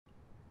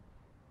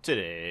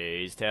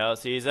Today's tale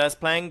sees us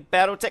playing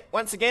BattleTech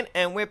once again,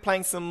 and we're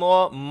playing some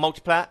more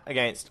multiplayer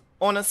against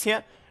Honest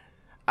here.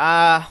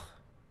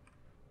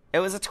 It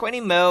was a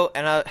 20 mil,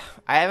 and I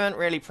haven't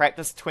really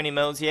practiced 20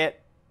 mils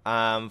yet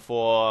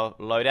for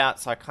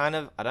loadouts. So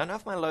I don't know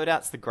if my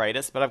loadout's the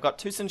greatest, but I've got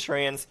 2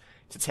 Centurions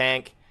to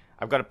tank.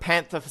 I've got a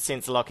Panther for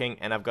sensor locking,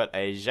 and I've got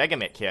a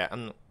JagerMech here.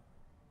 I'm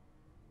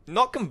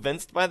not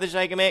convinced by the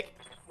JagerMech,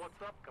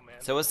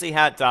 so we'll see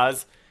how it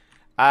does.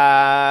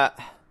 I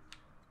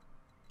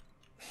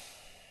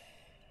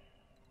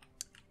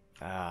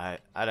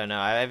don't know.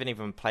 I haven't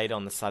even played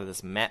on the side of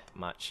this map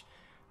much.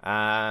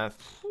 Alright,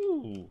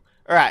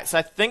 so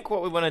I think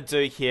what we want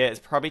to do here is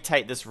probably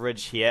take this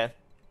ridge here,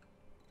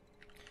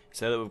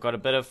 so that we've got a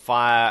bit of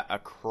fire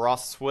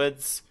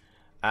acrosswards.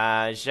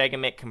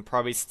 JagerMech can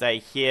probably stay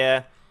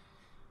here.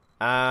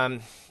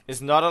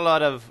 There's not a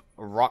lot of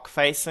rock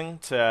facing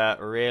to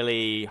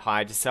really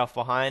hide yourself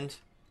behind,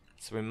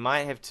 so we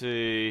might have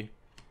to...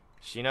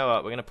 You know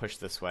what? We're going to push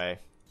this way.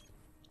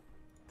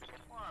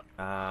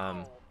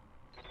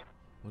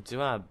 We'll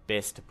do our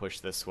best to push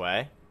this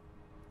way.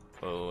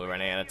 Oh, we're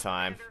running out of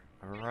time.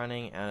 We're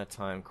running out of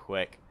time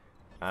quick.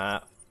 Oh,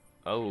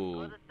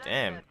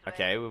 damn.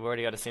 Okay, we've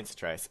already got a sensor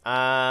trace.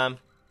 Can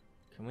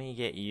we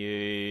get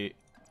you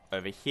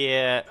over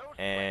here,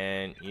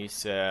 and you,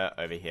 sir,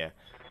 over here?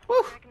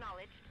 Woo!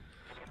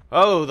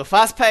 Oh, the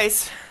fast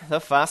pace. The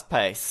fast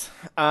pace.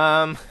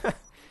 Damn.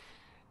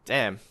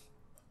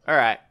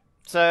 Alright.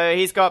 So,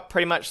 he's got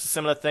pretty much a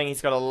similar thing.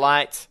 He's got a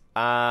light,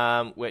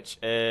 which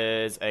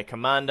is a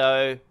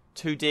Commando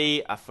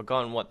 2D. I've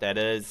forgotten what that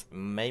is.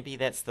 Maybe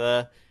that's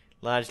the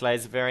large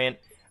laser variant.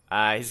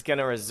 He's going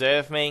to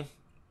reserve me.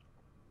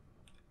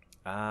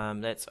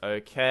 That's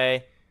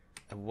okay.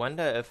 I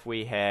wonder if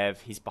we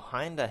have... He's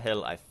behind a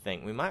hill, I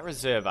think. We might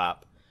reserve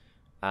up.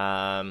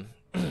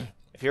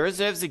 If he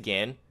reserves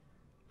again,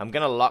 I'm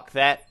going to lock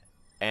that,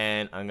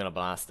 and I'm going to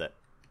blast it.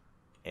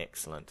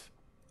 Excellent.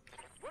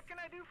 What can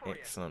I do for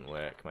Excellent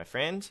work, my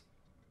friend.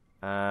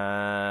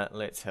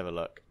 Let's have a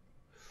look.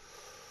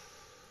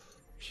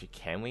 Actually,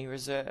 can we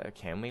reserve?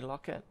 Can we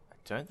lock it? I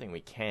don't think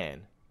we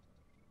can.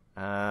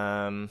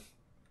 Gotta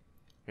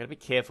be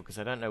careful because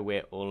I don't know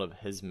where all of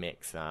his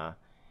mechs are.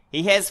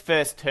 He has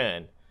first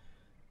turn,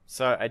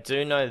 so I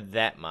do know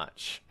that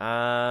much.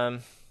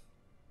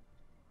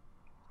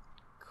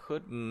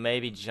 Could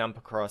maybe jump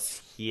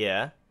across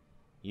here,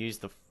 use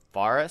the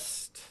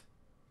forest,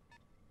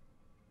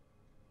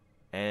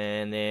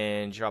 and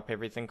then drop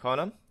everything on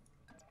him.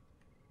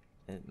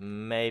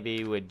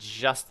 Maybe we're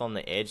just on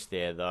the edge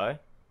there though,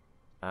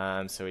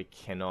 so we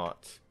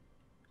cannot.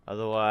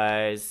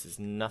 Otherwise, there's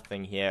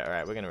nothing here.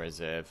 Alright, we're going to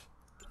reserve.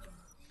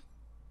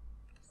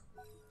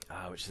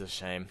 Which is a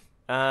shame.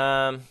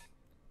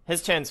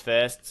 His turn's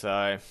first,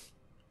 so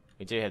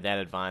we do have that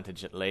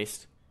advantage at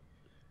least.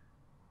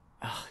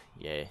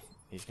 Yeah,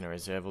 he's going to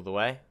reserve all the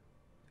way.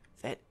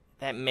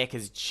 That mech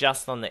is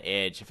just on the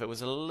edge. If it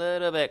was a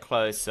little bit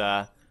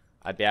closer,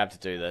 I'd be able to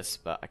do this,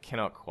 but I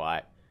cannot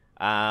quite.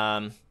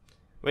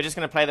 We're just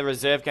going to play the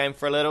reserve game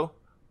for a little,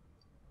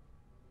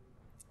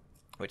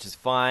 which is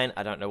fine.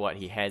 I don't know what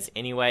he has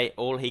anyway.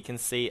 All he can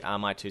see are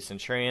my 2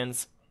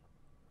 Centurions,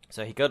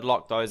 so he could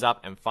lock those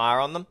up and fire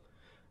on them.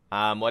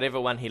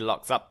 Whatever one he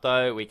locks up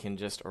though, we can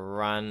just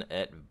run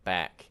it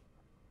back,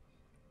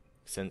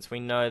 since we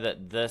know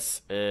that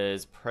this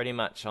is pretty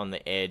much on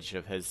the edge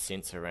of his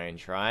sensor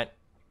range, right?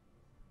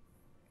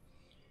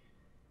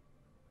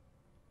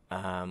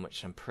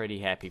 Which I'm pretty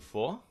happy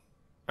for.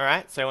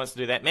 Alright, so he wants to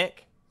do that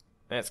mech.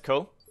 That's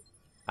cool.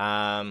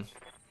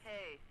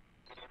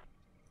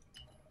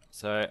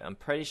 So I'm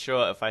pretty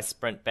sure if I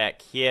sprint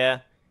back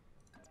here,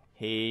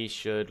 he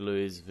should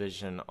lose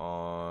vision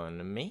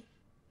on me.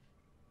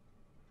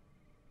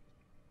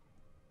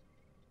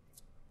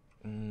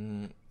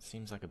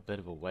 Seems like a bit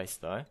of a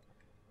waste though.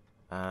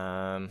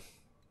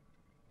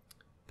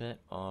 Bit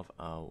of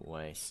a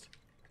waste.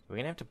 We're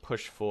gonna have to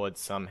push forward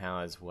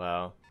somehow as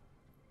well.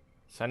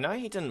 So I know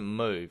he didn't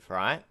move,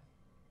 right?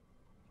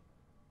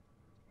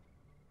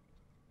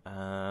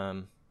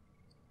 I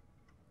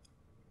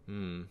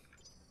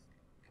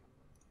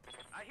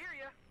hear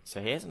ya.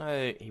 So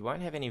he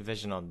won't have any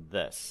vision on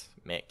this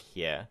mech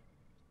here.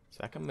 So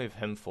I can move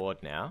him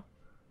forward now.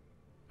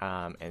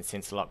 And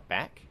sensor lock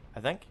back, I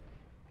think.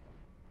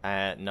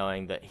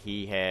 Knowing that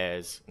he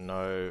has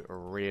no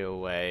real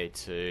way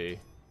to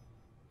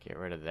get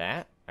rid of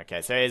that.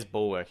 Okay, so he is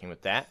bulwarking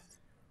with that.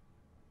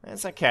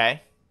 That's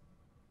okay.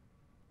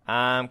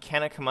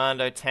 Can a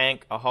Commando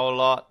tank a whole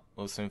lot?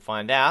 We'll soon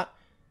find out.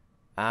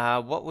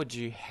 What would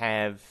you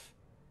have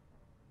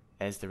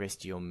as the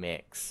rest of your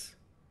mechs?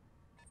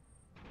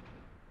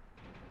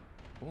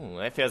 Ooh,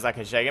 that feels like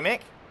a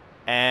JagerMech.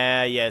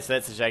 Yeah, so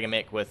that's a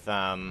JagerMech with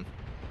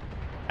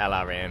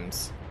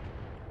LRMs.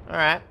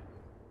 Alright.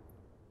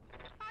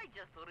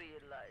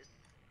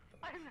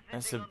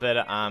 That's a bit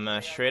of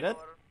armor shredded.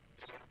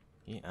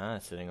 You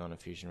are sitting on a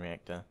fusion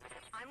reactor.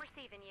 I'm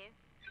receiving you.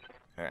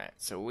 Alright,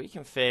 so we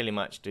can fairly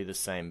much do the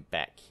same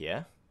back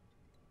here.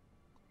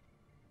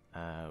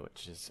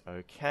 Which is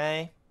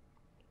okay.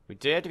 We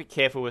do have to be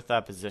careful with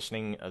our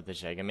positioning of the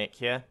JagerMech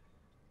here.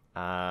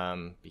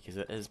 Because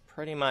it is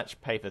pretty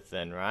much paper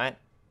thin, right?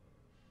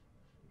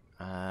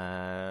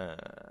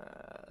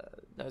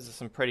 Those are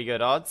some pretty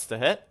good odds to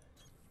hit.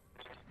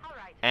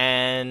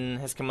 And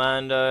his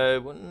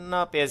Commando will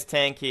not be as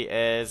tanky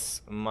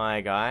as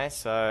my guy,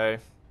 so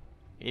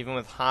even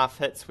with half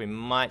hits we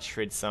might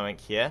shred something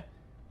here.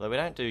 Although we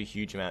don't do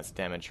huge amounts of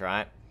damage,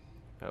 right?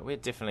 But we're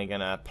definitely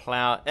gonna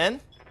plow in.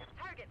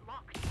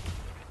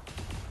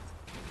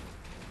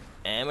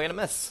 And we're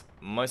gonna miss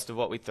most of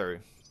what we threw.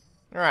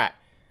 Alright.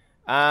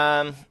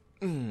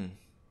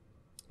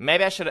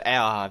 Maybe I should have...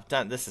 Oh, I've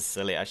done... This is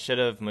silly. I should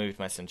have moved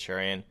my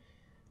Centurion.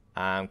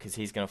 Because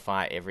he's gonna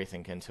fire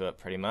everything into it,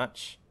 pretty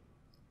much.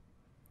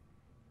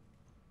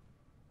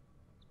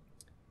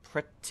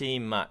 Pretty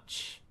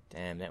much.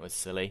 Damn, that was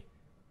silly.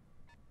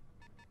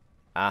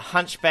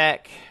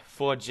 Hunchback,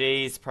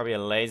 4Gs, probably a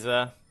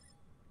laser.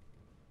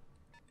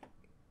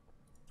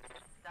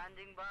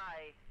 Standing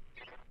by.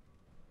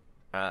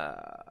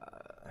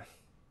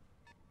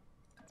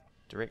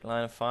 Direct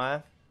line of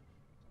fire.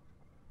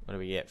 What do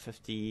we get?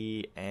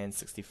 50 and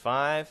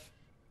 65.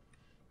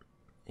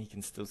 He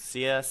can still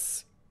see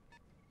us.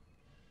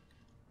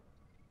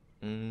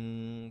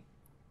 Pretty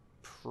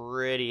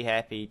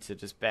happy to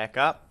just back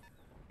up.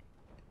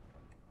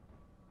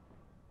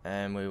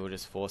 And we will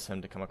just force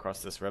him to come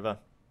across this river.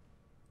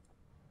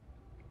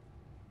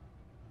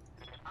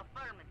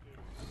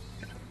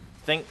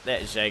 Think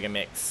that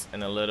JagerMech's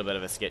in a little bit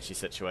of a sketchy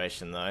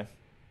situation though.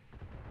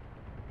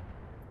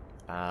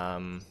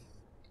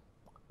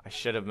 I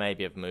should have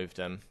maybe moved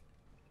him.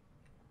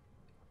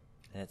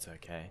 That's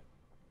okay.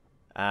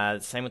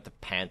 Same with the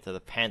Panther. The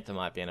Panther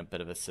might be in a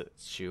bit of a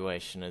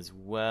situation as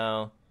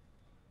well.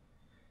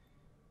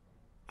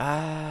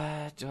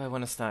 Do I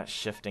want to start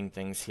shifting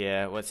things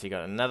here? What's he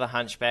got? Another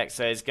Hunchback.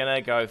 So he's going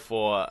to go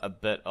for a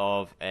bit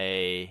of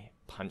a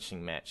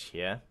punching match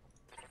here.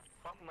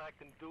 Something I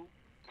can do.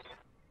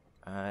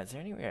 Is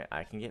there anywhere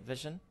I can get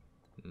vision?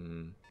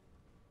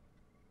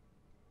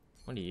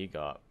 What do you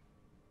got?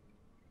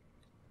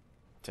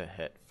 To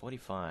hit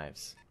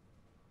 45s.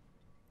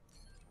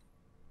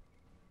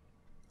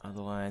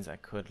 Otherwise, I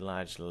could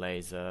large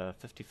laser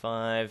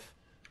 55.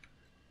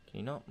 Can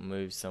you not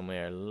move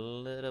somewhere a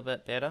little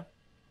bit better?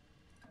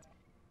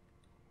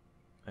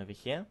 Over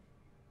here?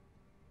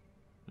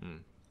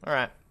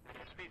 Alright.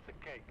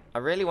 I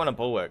really want a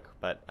bulwark,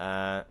 but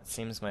it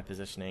seems my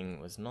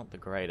positioning was not the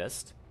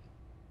greatest.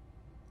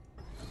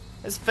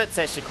 This fit's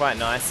actually quite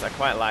nice. I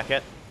quite like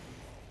it.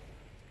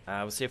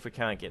 We'll see if we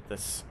can't get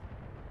this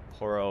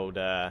poor old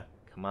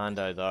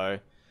Commando, though,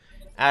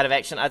 out of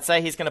action. I'd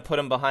say he's going to put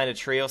him behind a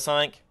tree or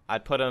something.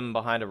 I'd put him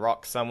behind a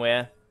rock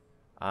somewhere.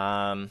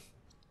 Try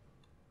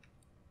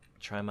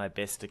my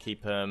best to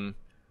keep him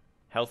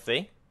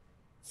healthy.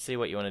 See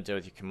what you want to do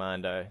with your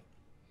Commando.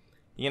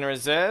 You going to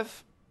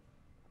reserve?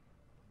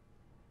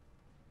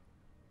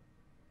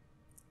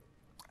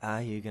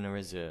 Are you going to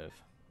reserve?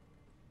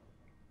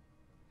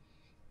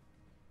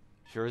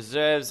 If you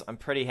reserves, I'm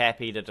pretty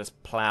happy to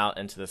just plow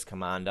into this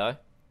Commando.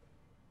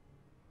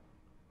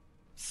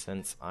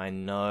 Since I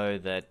know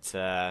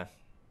that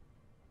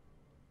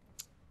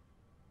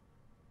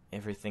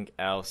everything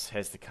else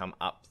has to come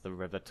up the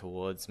river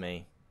towards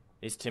me.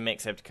 These two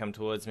mechs have to come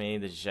towards me.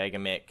 The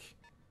JagerMech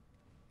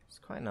is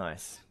quite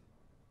nice.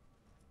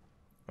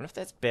 I wonder if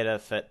that's better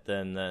fit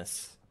than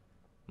this.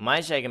 My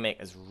JagerMech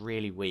is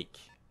really weak.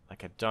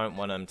 Like, I don't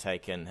want him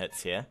taking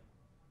hits here.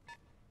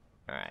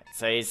 Alright,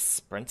 so he's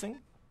sprinting.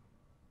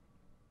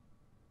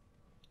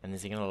 And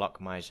is he going to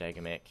lock my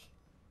JagerMech?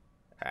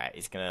 Alright,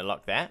 he's going to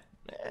lock that.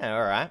 Yeah,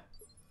 alright.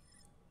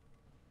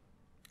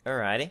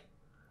 Alrighty.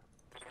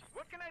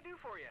 What can I do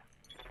for you?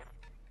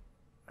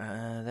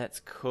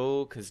 That's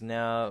cool, because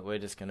now we're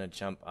just going to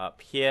jump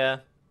up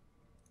here.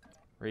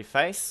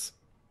 Reface.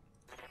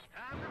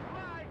 Time to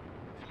fly.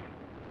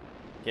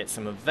 Get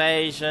some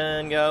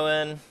evasion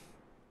going.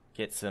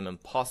 Get some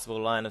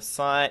impossible line of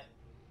sight.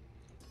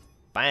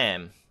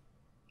 Bam.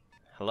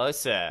 Hello,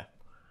 sir.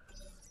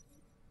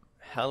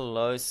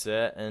 Hello,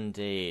 sir,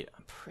 indeed.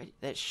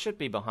 That should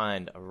be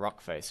behind a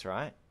rock face,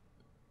 right?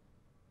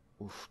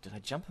 Oof, did I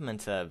jump him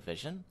into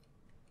vision?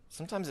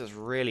 Sometimes it's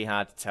really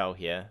hard to tell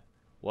here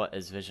what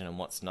is vision and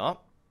what's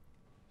not.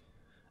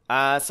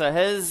 So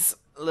his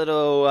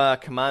little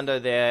Commando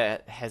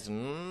there has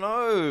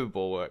no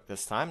bulwark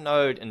this time.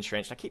 No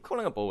entrenched. I keep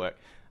calling it bulwark.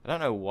 I don't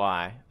know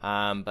why.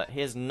 But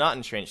he is not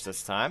entrenched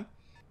this time.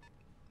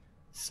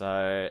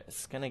 So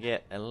it's going to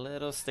get a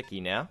little sticky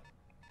now.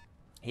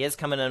 He is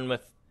coming in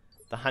with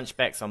the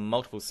Hunchbacks on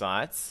multiple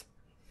sides.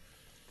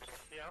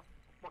 Yeah?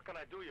 What can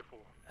I do you for?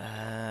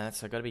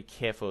 So I've got to be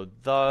careful of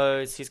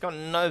those. He's got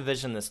no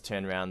vision this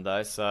turn round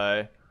though, so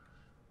I'm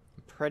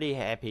pretty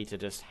happy to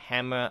just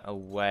hammer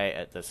away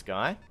at this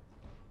guy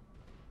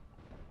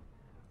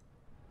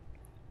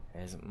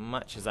as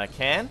much as I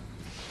can,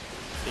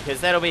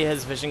 because that'll be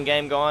his vision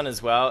game gone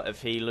as well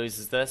if he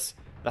loses this.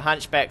 The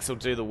Hunchbacks will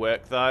do the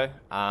work though.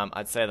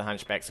 I'd say the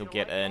Hunchbacks will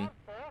get in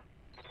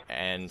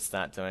and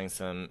start doing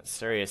some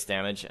serious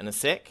damage in a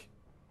sec.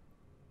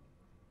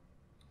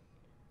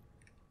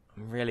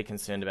 I'm really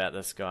concerned about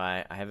this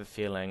guy. I have a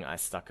feeling I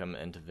stuck him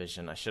into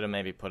vision. I should have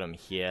maybe put him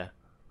here.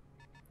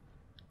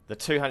 The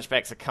two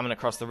hunchbacks are coming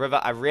across the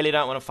river. I really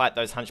don't want to fight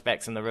those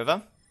hunchbacks in the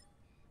river.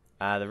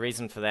 The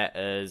reason for that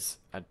is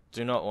I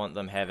do not want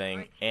them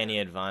having any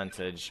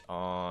advantage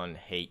on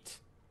heat.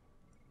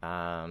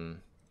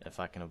 If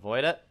I can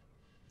avoid it.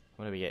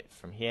 What do we get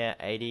from here?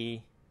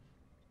 80.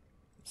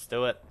 Let's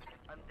do it.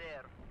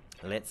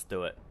 Let's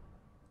do it.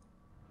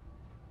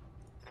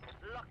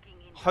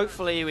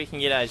 Hopefully we can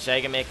get our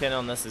JagerMech in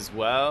on this as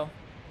well.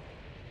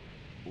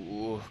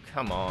 Ooh,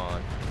 come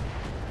on.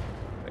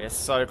 We're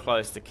so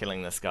close to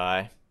killing this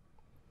guy.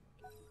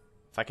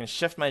 If I can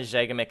shift my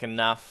JagerMech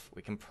enough,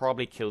 we can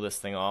probably kill this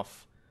thing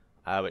off.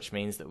 Which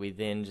means that we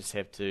then just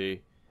have to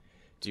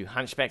do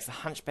hunchbacks. The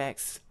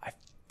hunchbacks, I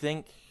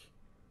think...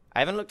 I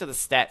haven't looked at the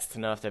stats to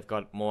know if they've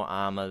got more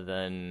armor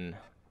than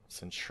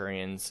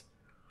centurions.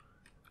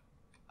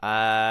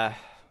 I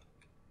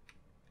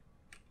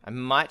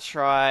might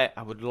try...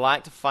 I would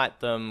like to fight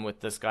them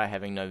with this guy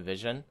having no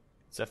vision.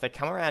 So if they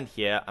come around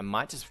here, I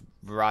might just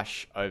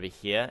rush over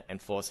here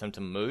and force him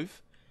to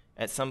move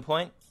at some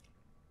point.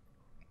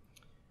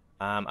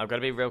 I've got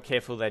to be real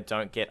careful they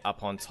don't get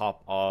up on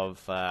top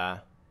of...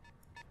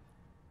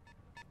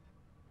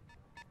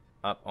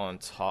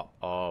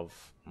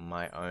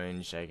 my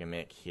own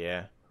JagerMech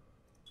here.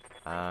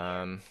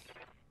 So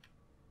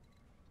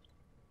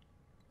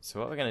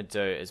what we're going to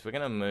do is we're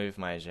going to move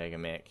my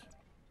JagerMech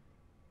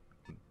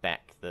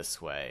back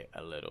this way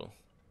a little.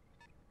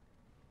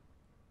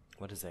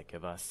 What does that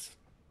give us?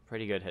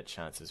 Pretty good hit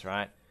chances,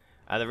 right?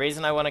 The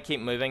reason I want to keep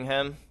moving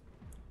him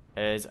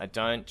is I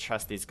don't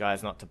trust these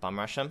guys not to bum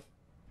rush him.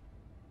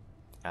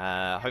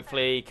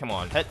 Hopefully, come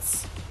on,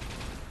 hits.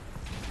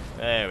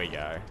 There we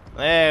go.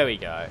 There we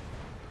go.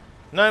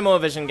 No more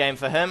vision game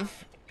for him.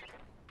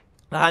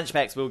 The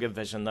hunchbacks will give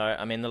vision though.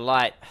 I mean, the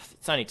light,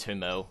 it's only 2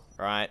 mil,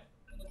 right?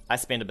 I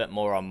spend a bit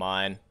more on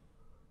mine.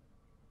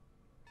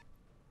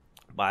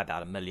 By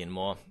about 1 million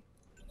more.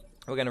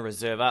 We're going to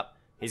reserve up.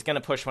 He's going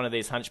to push one of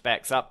these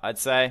hunchbacks up, I'd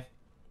say.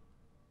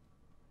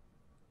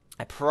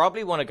 I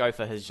probably want to go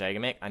for his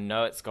JagerMech. I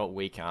know it's got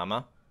weak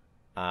armor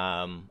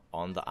on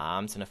the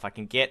arms. And if I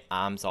can get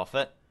arms off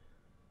it,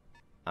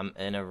 I'm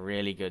in a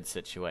really good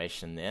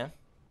situation there.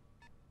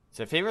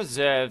 So if he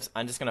reserves,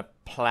 I'm just going to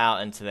plow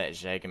into that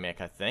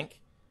JagerMech, I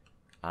think.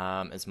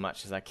 As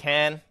much as I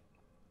can.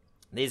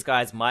 These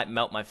guys might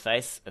melt my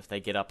face if they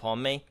get up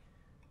on me.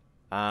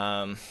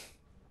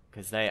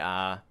 Because they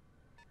are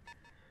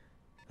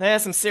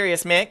some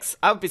serious mechs.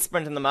 I would be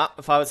sprinting them up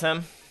if I was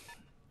him.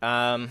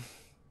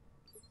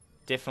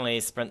 Definitely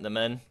sprint them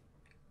in.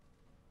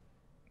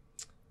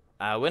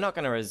 We're not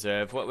going to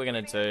reserve. What we're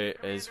going to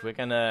do is we're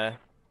going to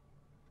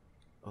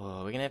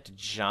have to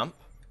jump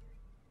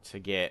to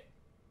get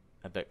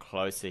a bit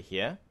closer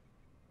here.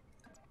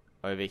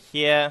 Over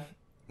here,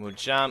 we'll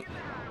jump.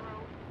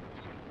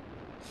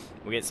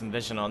 We'll get some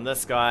vision on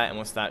this guy and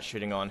we'll start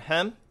shooting on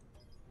him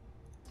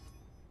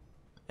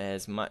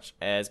as much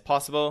as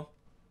possible.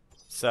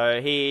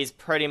 So he's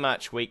pretty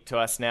much weak to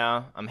us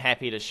now. I'm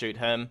happy to shoot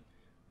him.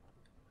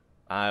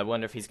 I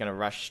wonder if he's going to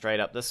rush straight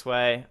up this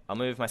way. I'll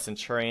move my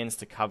Centurions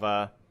to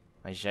cover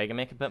my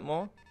JagerMech a bit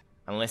more.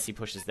 Unless he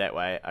pushes that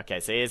way. Okay,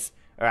 so here's...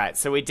 Alright,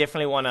 so we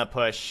definitely want to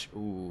push...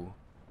 Ooh.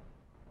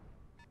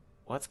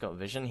 What's got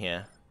vision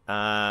here?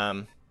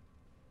 Yes,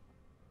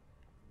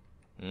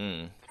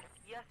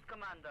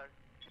 Commander.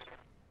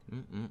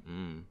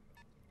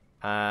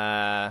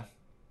 How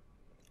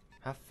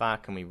far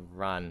can we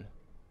run?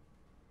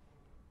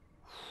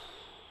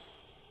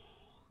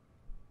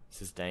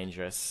 This is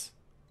dangerous.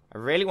 I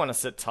really want to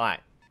sit tight.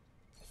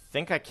 I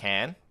think I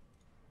can.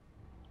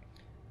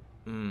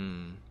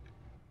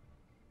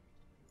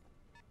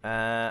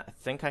 I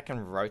think I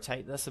can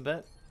rotate this a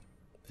bit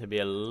to be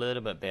a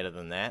little bit better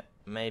than that.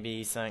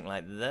 Maybe something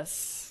like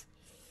this.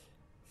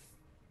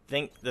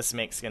 Think this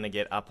mech's gonna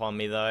get up on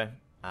me though.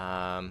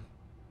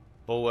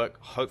 Bulwark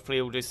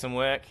hopefully will do some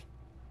work.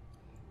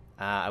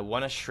 I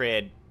want to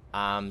shred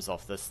arms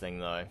off this thing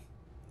though.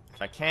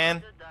 If I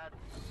can.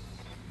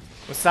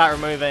 We'll start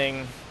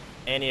removing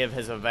any of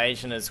his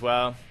evasion as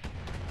well.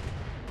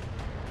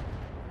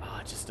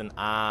 Oh, just an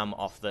arm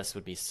off this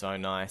would be so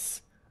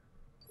nice.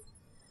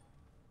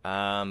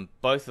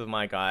 Both of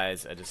my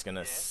guys are just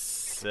gonna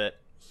sit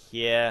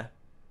here.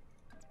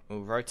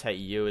 We'll rotate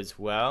you as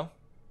well.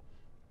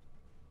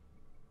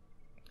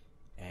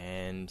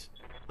 And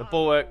the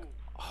bulwark,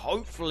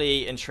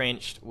 hopefully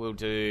entrenched, will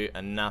do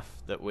enough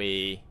that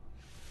we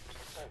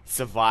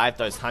survive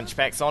those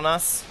hunchbacks on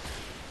us.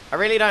 I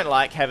really don't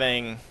like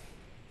having...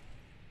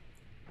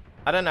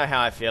 I don't know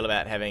how I feel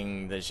about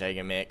having the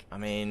JagerMech. I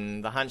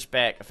mean, the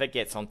hunchback, if it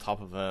gets on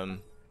top of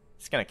him,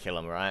 it's gonna kill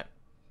him, right?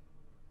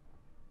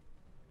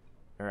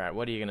 Alright,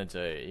 what are you gonna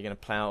do? You're gonna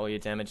plow all your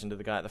damage into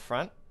the guy at the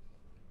front?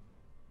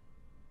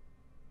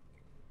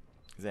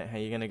 Is that how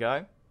you're gonna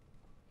go?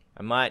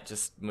 I might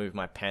just move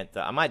my Panther.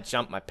 I might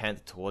jump my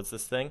Panther towards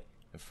this thing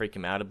and freak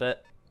him out a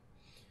bit.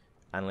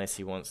 Unless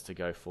he wants to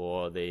go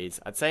for these.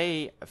 I'd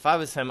say, if I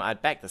was him,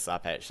 I'd back this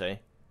up actually.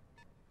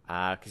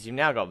 Because you've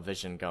now got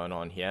vision going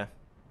on here.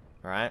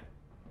 Right?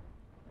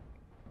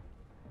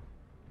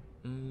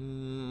 Are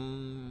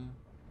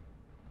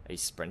you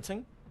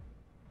sprinting?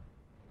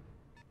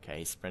 Okay,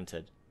 he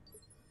sprinted.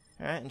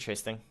 Alright,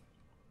 interesting.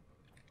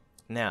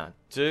 Now,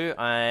 do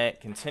I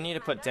continue to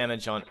put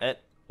damage on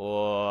it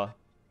or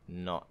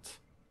not?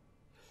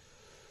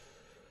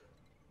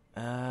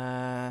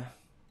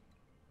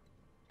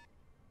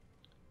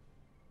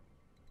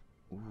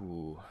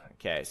 Ooh,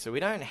 okay, so we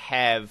don't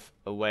have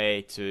a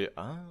way to...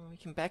 Oh, we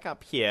can back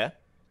up here.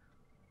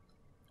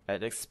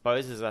 It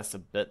exposes us a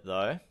bit,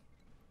 though.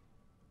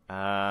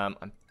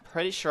 I'm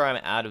pretty sure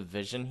I'm out of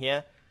vision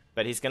here,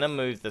 but he's going to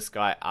move this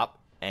guy up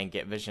and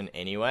get vision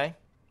anyway.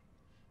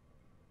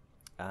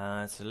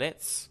 So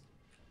let's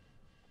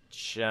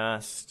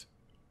just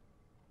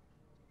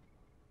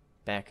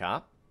back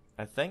up,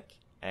 I think,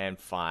 and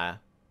fire.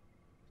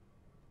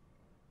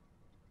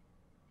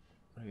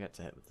 What do we got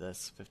to hit with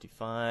this?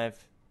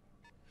 55.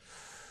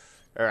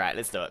 Alright,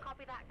 let's do it.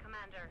 Copy that,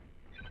 Commander.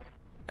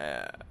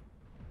 I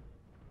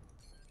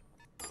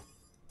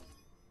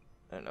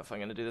don't know if I'm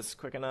going to do this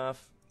quick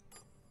enough.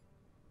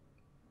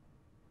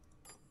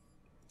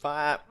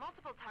 Fire.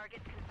 Multiple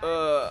targets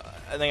confirmed.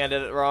 I think I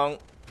did it wrong.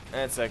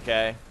 It's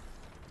okay.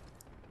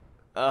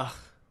 Ugh.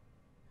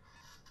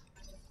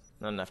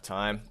 Not enough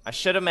time. I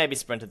should have maybe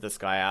sprinted this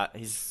guy out.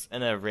 He's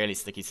in a really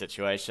sticky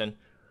situation.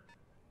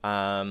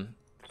 I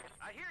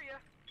hear you.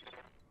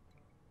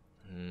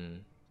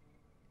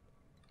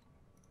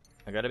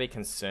 I gotta be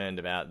concerned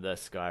about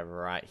this guy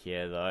right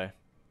here, though.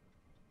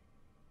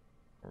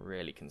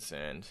 Really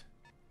concerned.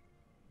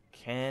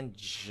 Can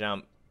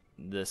jump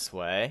this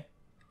way.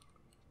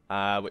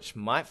 Which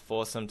might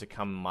force him to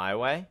come my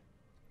way.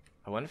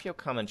 I wonder if he'll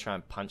come and try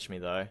and punch me,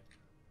 though.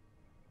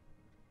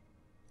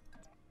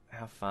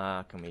 How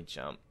far can we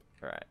jump?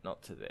 Right,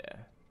 not to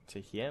there.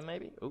 To here,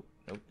 maybe? Oh,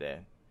 nope,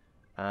 there.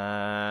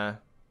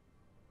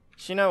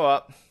 You know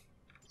what?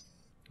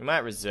 We might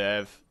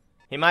reserve.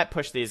 He might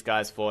push these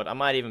guys forward. I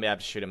might even be able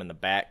to shoot him in the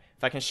back.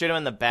 If I can shoot him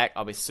in the back,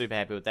 I'll be super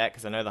happy with that,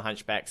 because I know the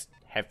hunchbacks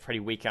have pretty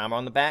weak armor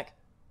on the back.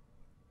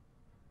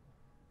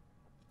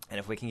 And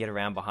if we can get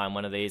around behind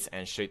one of these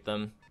and shoot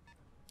them,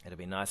 it'll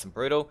be nice and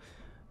brutal.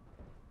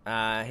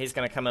 He's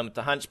going to come in with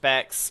the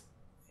hunchbacks.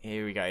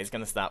 Here we go. He's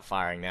going to start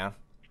firing now.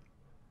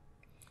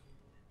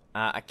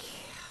 I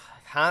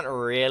can't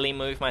really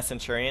move my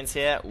Centurions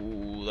here.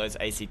 Ooh, those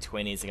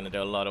AC-20s are going to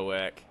do a lot of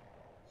work.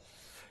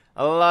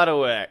 A lot of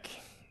work.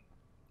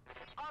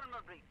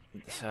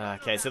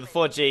 Okay, so the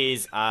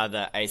 4Gs are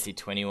the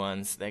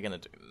AC-21s. They're going to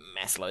do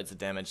mass loads of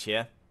damage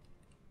here.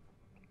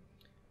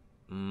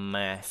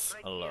 Mass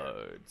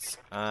loads.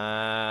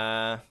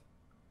 Let's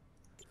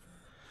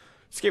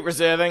keep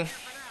reserving.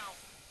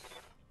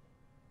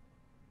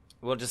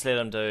 We'll just let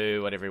him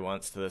do whatever he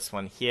wants to this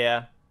one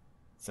here,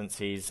 since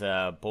he's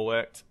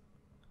bulwarked.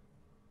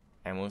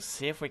 And we'll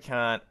see if we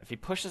can't... If he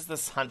pushes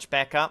this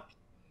hunchback up,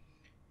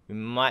 we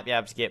might be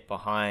able to get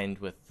behind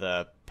with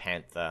the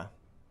Panther.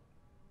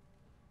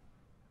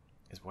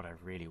 Is what I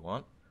really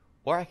want.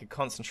 Or I could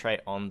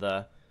concentrate on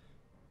the...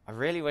 I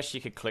really wish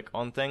you could click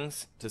on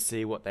things to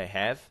see what they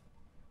have.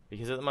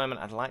 Because at the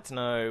moment, I'd like to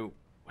know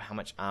how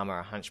much armor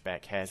a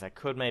hunchback has. I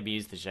could maybe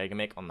use the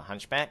JagerMech on the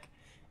hunchback.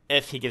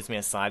 If he gives me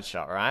a side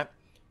shot, right?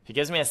 If he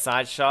gives me a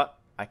side shot,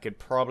 I could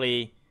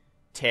probably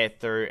tear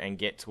through and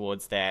get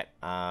towards that,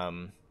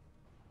 that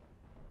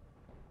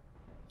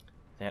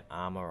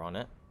armor on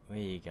it. Where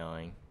are you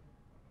going?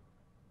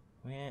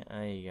 Where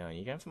are you going?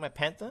 You going for my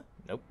Panther?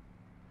 Nope.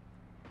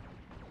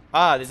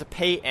 Ah, there's a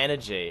P and a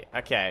G.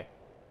 Okay.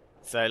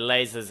 So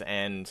lasers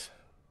and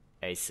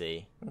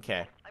AC.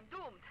 Okay. I'm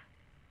doomed.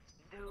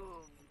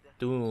 Doomed.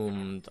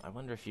 Doomed. I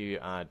wonder if you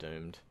are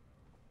doomed.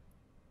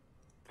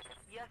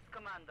 Yes,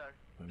 Commander.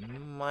 We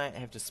might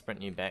have to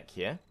sprint you back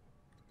here.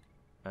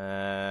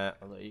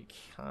 Although you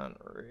can't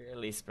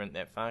really sprint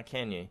that far,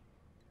 can you?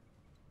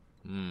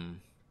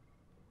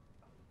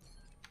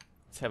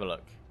 Let's have a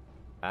look.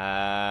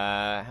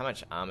 How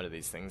much armor do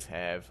these things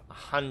have?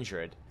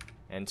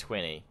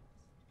 120.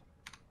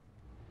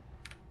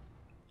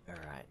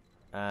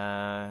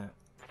 Alright.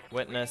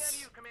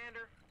 Witness.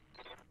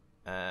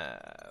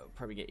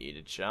 Probably get you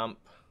to jump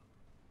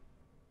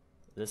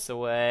this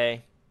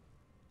away.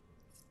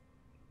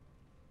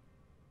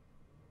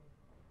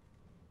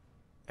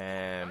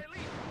 And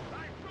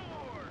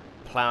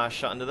plow a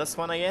shot into this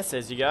one, I guess,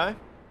 as you go.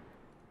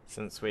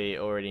 Since we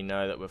already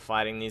know that we're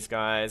fighting these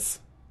guys.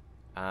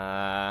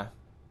 Yeah,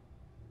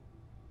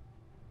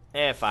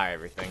 fire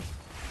everything.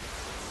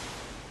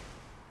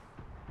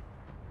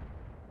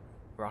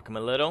 Rock him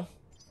a little.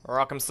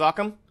 Rock him, sock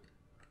him.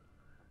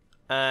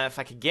 If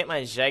I could get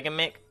my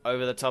JagerMech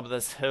over the top of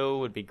this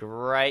hill would be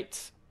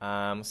great.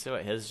 We'll see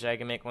what his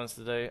JagerMech wants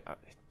to do. I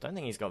don't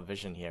think he's got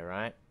vision here,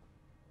 right?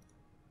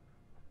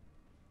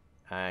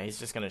 He's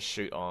just going to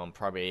shoot on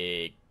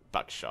probably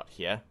Buckshot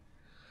here.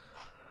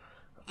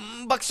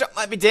 Buckshot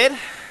might be dead.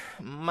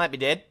 Might be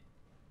dead.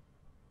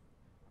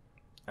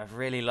 I'd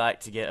really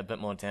like to get a bit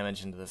more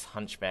damage into this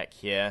hunchback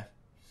here.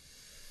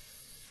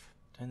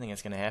 Don't think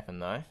it's going to happen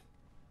though.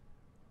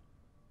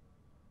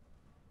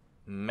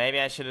 Maybe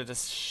I should have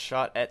just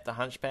shot at the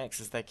hunchbacks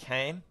as they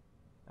came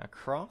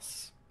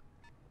across.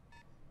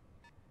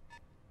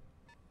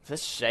 If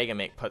this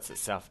JagerMech puts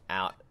itself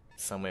out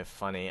somewhere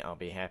funny, I'll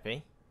be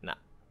happy. Nah. I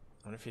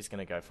wonder if he's going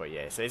to go for it.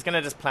 Yeah, so he's going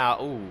to just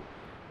plow... Ooh.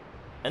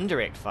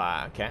 Indirect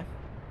fire, okay.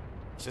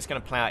 He's just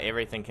going to plow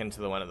everything into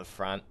the one at the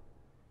front.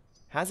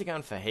 How's he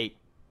going for heat?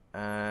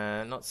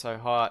 Not so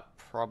hot.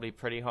 Probably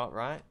pretty hot,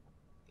 right?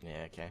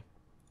 Yeah, okay.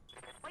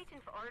 Waiting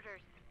for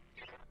orders.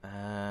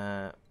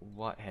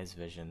 What has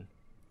vision?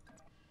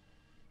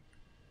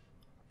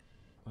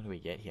 What do we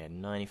get here?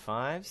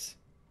 95s?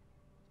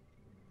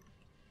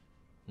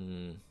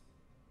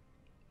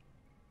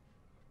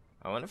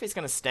 I wonder if he's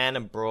going to stand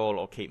and brawl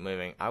or keep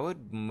moving. I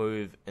would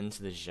move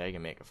into the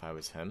JagerMech if I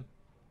was him.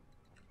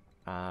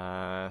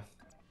 I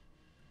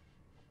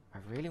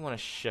really want to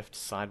shift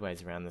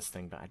sideways around this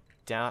thing, but I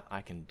doubt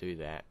I can do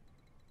that.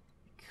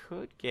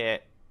 Could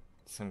get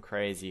some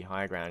crazy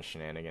high ground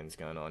shenanigans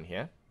going on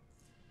here.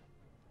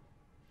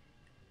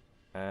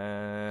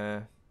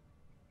 Alright,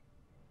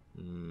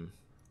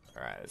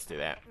 let's do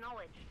that.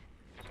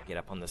 Get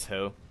up on this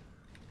hill.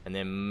 And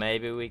then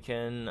maybe we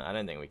can... I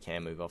don't think we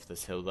can move off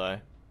this hill though.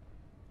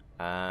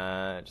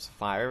 Just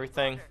fire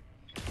everything.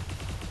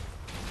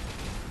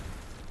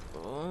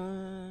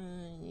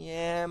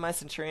 Yeah, my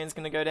Centurion's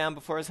gonna go down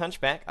before his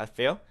hunchback, I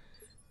feel.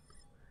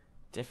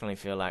 Definitely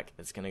feel like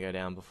it's gonna go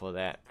down before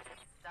that.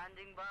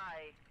 Standing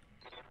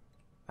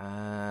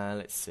by.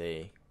 Let's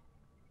see.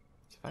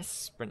 So if I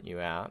sprint you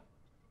out...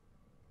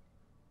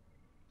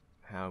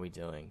 How are we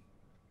doing?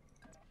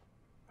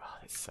 Oh,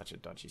 that's such a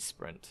dodgy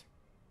sprint.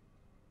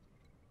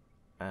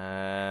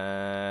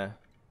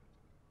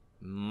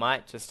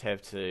 Might just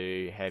have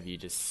to have you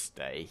just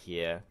stay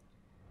here.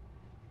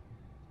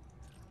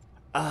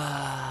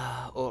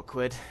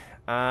 Awkward.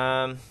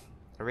 I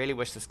really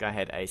wish this guy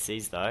had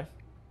ACs though.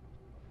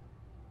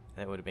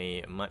 That would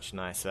be much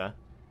nicer.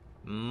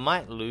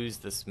 Might lose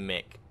this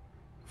mech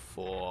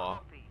for...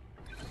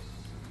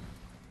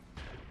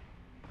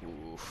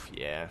 Oof,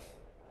 yeah.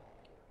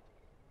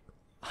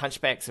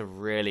 Hunchbacks are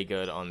really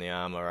good on the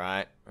armor,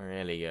 right?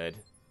 Really good.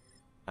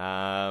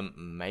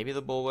 Maybe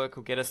the bulwark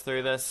will get us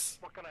through this.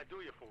 What can I do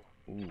you for?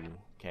 Ooh,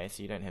 okay,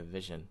 so you don't have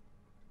vision.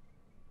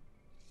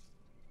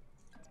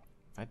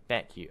 If I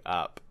back you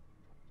up,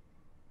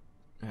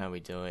 how are we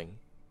doing?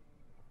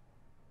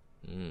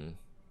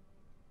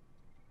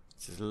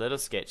 This is a little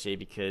sketchy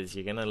because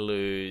you're gonna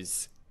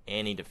lose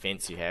any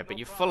defense you have, but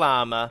you're full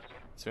armor,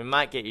 so we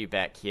might get you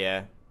back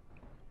here.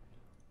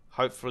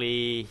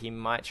 Hopefully he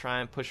might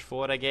try and push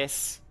forward, I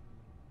guess.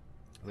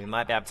 We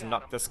might be able to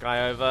knock this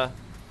guy over.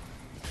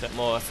 A bit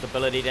more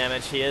stability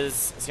damage he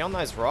is. Is he on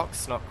those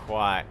rocks? Not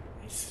quite.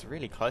 He's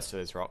really close to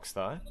those rocks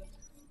though.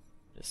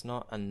 Just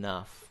not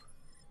enough.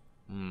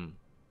 What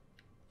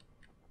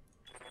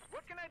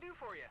can I do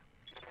for you?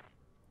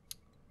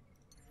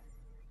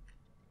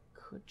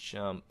 Could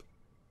jump.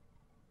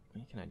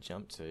 Where can I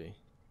jump to?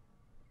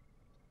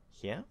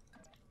 Here?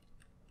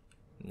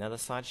 Another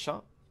side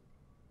shot?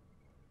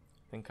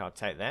 Think I'll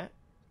take that.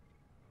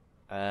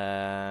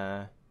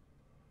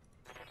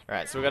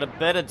 Alright, so we've got a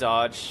bit of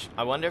dodge.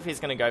 I wonder if he's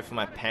going to go for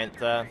my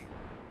Panther.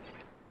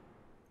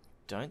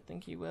 Don't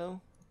think he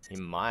will. He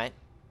might.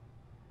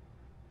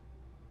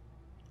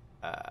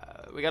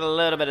 We got a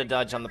little bit of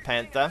dodge on the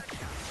Panther.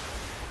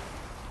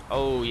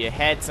 Oh, you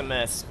had to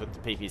miss with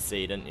the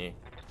PPC, didn't you?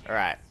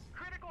 Alright.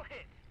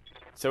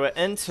 So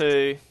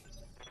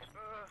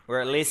we're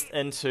at least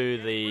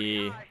into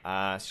the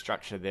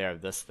structure there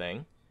of this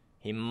thing.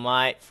 He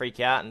might freak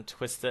out and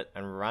twist it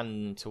and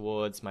run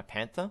towards my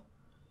Panther.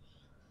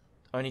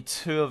 Only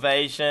 2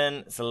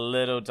 evasion. It's a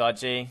little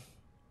dodgy.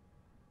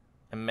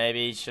 And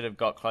maybe he should have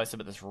got closer,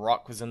 but this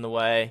rock was in the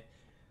way.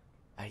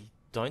 I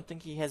don't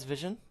think he has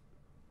vision.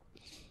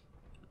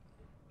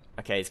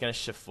 Okay, he's going to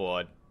shift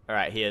forward.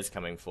 Alright, he is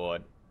coming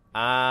forward.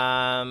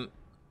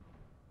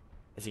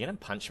 Is he going to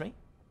punch me?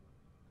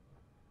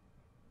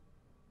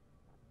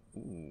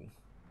 Ooh.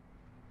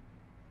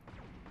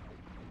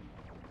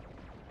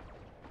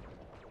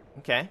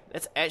 Okay,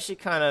 that's actually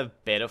kind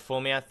of better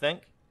for me, I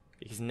think.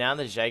 Because now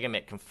the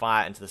JagerMech can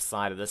fire into the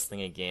side of this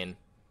thing again.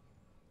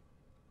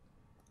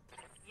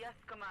 Yes,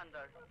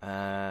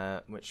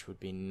 Commander. Which would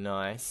be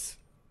nice.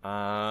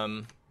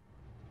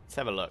 Let's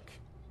have a look.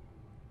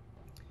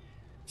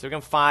 So we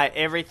can fire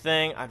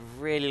everything. I'd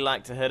really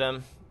like to hit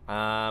him.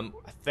 I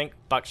think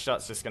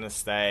Buckshot's just going to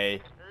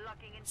stay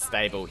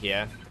stable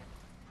here.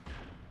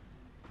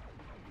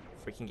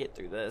 If we can get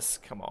through this,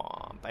 come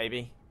on,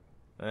 baby.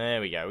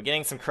 There we go. We're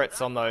getting some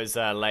crits on those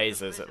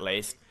lasers at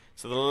least.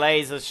 So the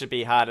lasers should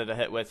be harder to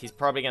hit with. He's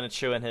probably going to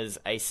chew in his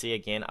AC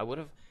again. I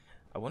wonder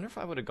if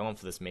I would have gone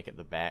for this mech at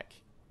the back.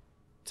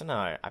 Don't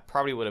know. I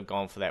probably would have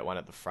gone for that one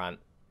at the front.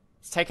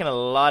 It's taken a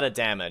lot of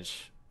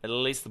damage. At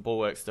least the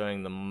bulwark's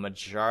doing the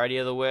majority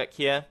of the work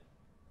here.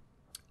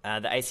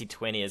 The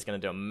AC-20 is going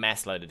to do a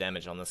mass load of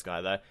damage on this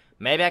guy though.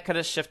 Maybe I could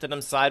have shifted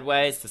him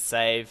sideways to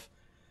save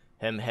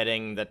him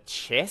hitting the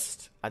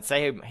chest. I'd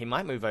say he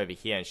might move over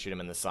here and shoot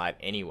him in the side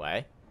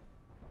anyway.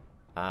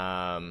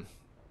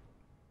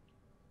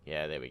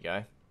 Yeah, there we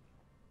go.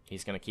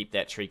 He's going to keep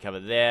that tree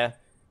cover there.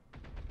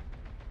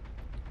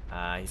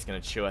 He's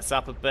going to chew us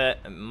up a bit.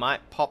 It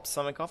might pop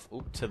something off.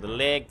 Ooh, to the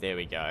leg. There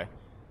we go.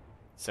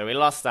 So we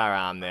lost our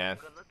arm there.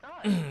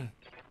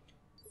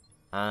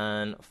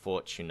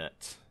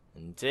 Unfortunate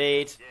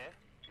indeed.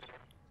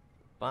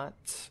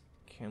 But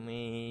can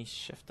we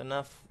shift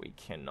enough? We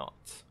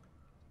cannot.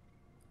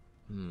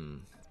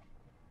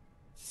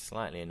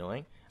 Slightly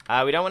annoying.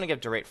 We don't want to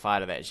give direct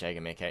fire to that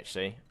JagerMech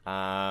actually.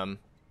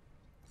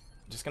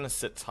 Just going to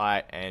sit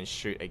tight and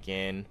shoot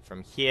again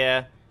from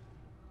here.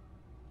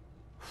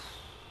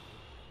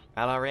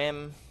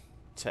 LRM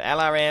to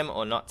LRM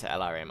or not to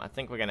LRM? I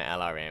think we're going to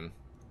LRM.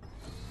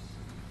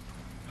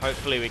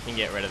 Hopefully we can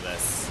get rid of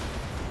this.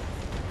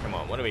 Come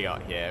on, what do we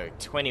got here?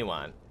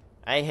 21.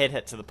 A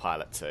hit to the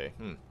pilot too.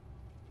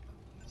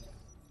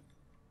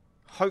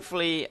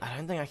 Hopefully, I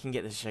don't think I can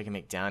get this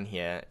JagerMech down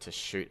here to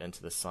shoot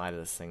into the side of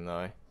this thing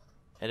though.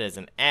 It is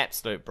an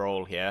absolute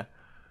brawl here.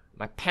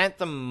 My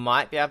Panther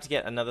might be able to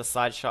get another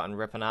side shot and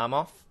rip an arm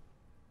off.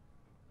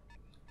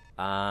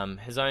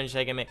 His own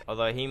JagerMech,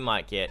 although he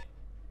might get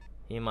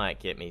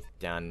me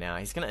down now.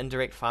 He's gonna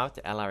indirect fire with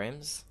the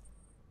LRMs.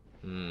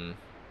 Don't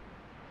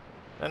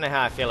know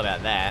how I feel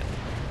about that.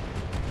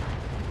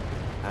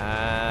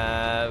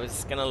 We're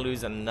just gonna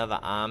lose another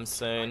arm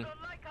soon.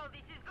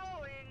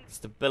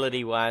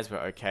 Stability wise, we're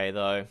okay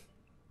though.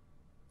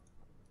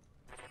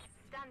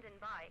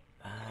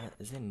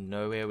 Is there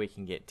nowhere we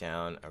can get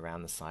down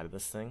around the side of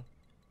this thing?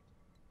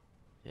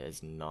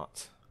 There's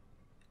not.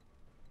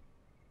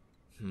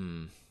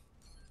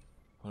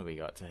 What do we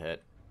got to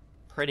hit?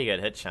 Pretty good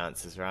hit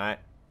chances, right?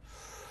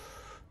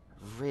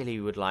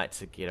 Really would like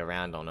to get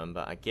around on him,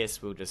 but I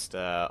guess we'll just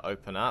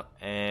open up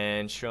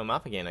and show him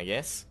up again, I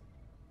guess.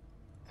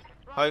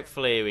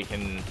 Hopefully we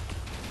can...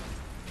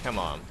 Come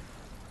on.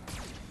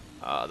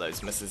 Oh,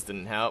 those misses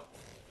didn't help.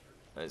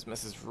 Those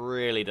misses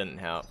really didn't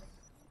help.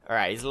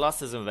 Alright, he's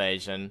lost his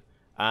invasion.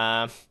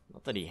 Not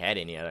that he had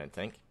any, I don't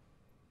think.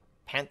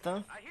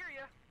 Panther? I hear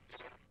ya.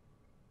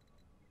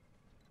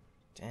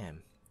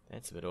 Damn,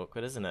 that's a bit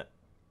awkward, isn't it?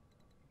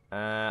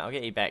 I'll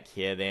get you back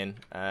here then.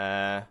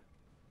 Yeah,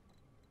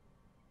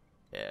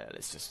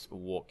 let's just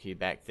walk you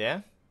back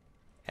there.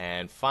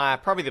 And fire,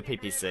 probably the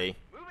PPC.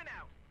 Moving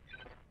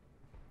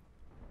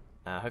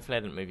out. Hopefully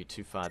I didn't move you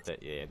too far.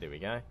 Yeah, there we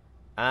go.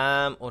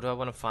 Or do I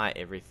want to fire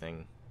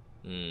everything?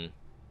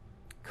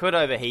 Could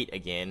overheat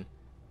again.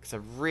 Because I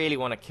really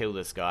want to kill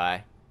this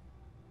guy.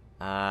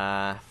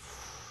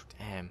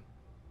 Damn.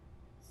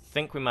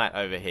 Think we might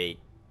overheat.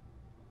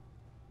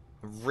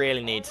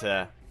 Really need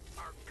to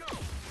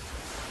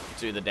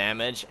do the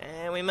damage.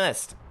 And we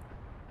missed.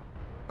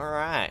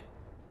 Alright.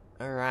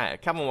 Alright. A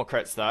couple more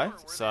crits though.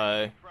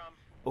 So...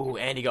 Ooh,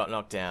 and he got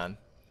knocked down.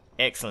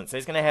 Excellent. So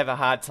he's going to have a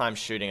hard time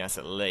shooting us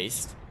at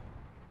least.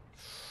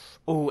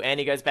 Ooh, and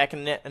he goes back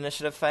in the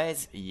initiative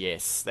phase?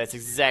 Yes. That's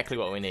exactly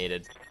what we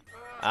needed.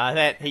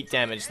 That heat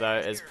damage, though,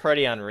 is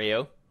pretty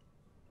unreal.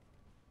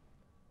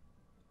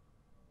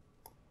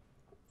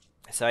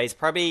 So he's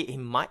probably... He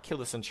might kill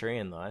the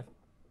Centurion, though.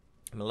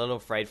 I'm a little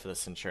afraid for the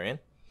Centurion.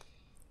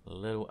 A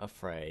little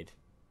afraid.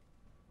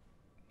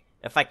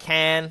 If I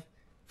can...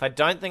 If I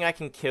don't think I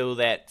can kill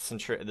that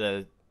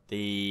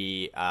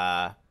the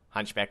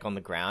Hunchback on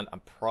the ground, I'm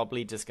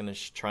probably just going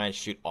to try and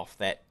shoot off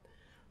that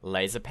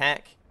laser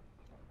pack.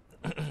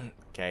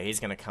 Okay,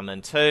 he's going to come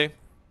in too.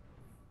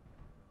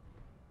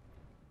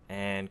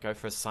 And go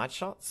for his side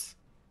shots.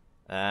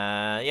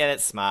 Yeah,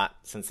 that's smart,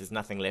 since there's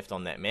nothing left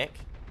on that mech.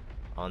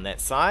 On that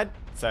side.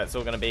 So it's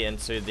all going to be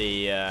into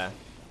the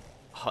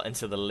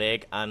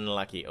leg.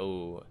 Unlucky.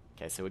 Oh,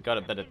 okay, so we've got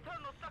a bit of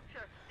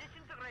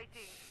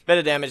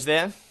damage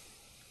there.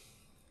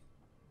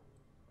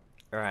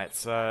 Alright,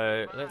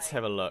 so let's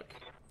have a look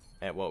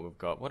at what we've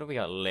got. What do we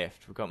got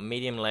left? We've got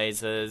medium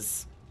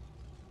lasers.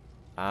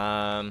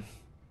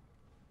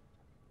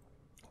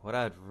 What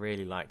I'd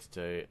really like to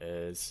do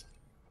is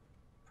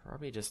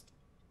probably just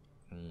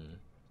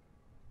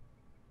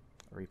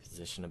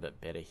reposition a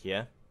bit better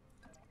here.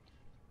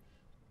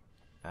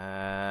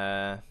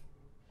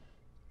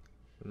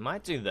 We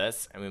might do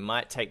this, and we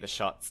might take the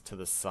shots to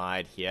the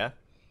side here.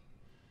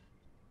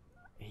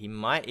 He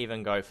might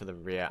even go for the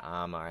rear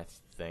armor, I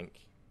think.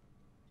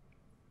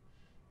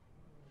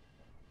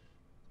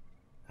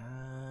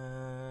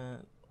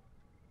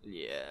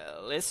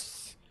 Yeah,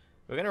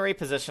 we're going to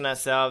reposition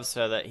ourselves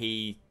so that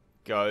he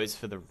goes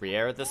for the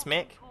rear of this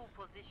mech.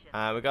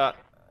 We got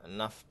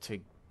enough to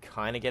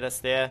kind of get us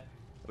there.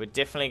 We're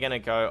definitely going to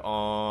go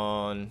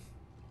on...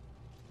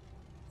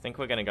 I think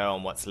we're going to go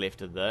on what's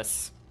left of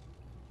this.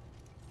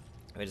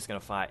 We're just going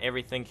to fire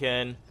everything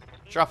in.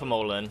 Drop them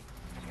all in.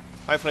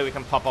 Hopefully we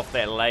can pop off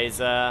that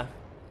laser.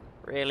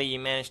 Really, you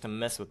managed to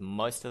miss with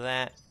most of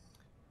that?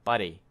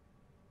 Buddy.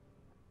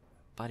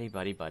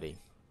 Buddy.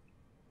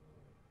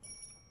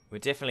 We're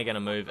definitely going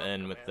to move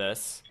in with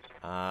this.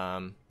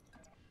 Reposition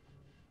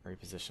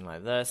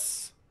like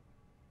this.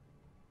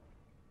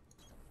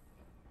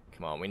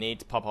 Come on, we need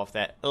to pop off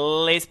that... At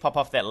least pop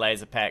off that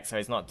laser pack so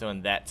he's not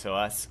doing that to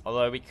us.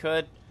 Although we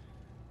could...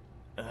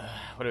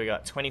 what do we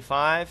got?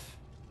 25?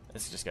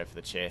 Let's just go for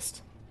the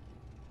chest.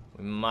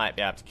 We might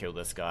be able to kill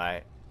this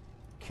guy.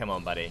 Come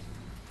on, buddy.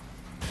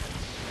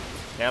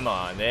 Come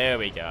on, there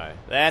we go.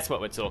 That's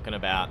what we're talking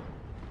about.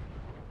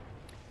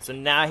 So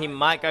now he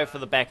might go for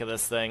the back of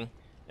this thing,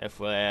 if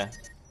we're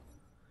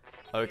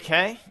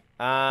okay.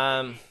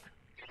 I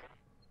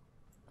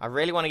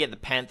really want to get the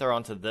Panther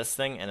onto this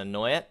thing and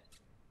annoy it,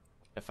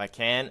 if I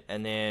can,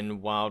 and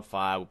then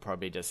Wildfire will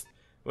probably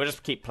we'll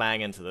just keep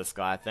playing into this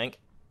guy, I think.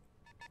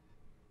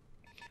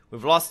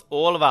 We've lost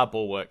all of our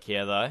bulwark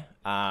here, though,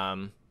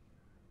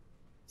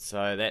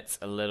 so that's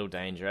a little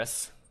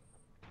dangerous.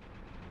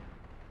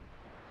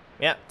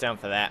 Yep, down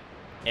for that.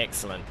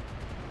 Excellent.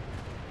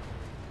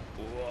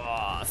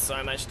 Whoa,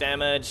 so much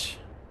damage.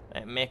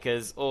 That mech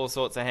is all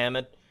sorts of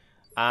hammered.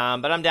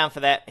 But I'm down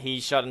for that. He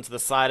shot into the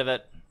side of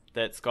it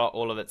that's got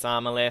all of its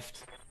armor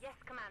left. Yes,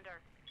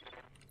 Commander.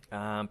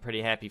 I'm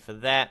pretty happy for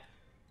that.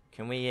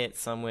 Can we get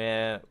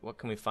somewhere? What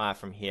can we fire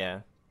from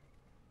here?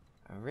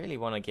 I really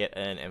want to get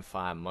in and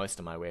fire most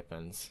of my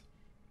weapons,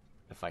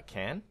 if I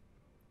can.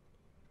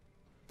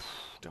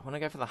 Do I want to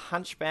go for the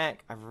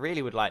Hunchback? I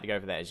really would like to go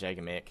for that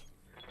JagerMech.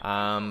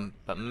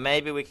 But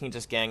maybe we can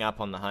just gang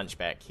up on the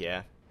Hunchback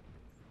here.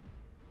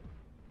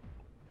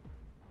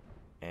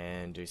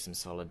 And do some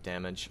solid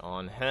damage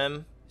on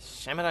him.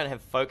 Shame I don't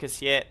have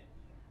focus yet.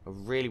 I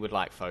really would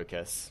like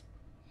focus.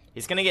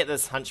 He's going to get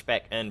this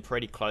Hunchback in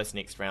pretty close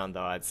next round,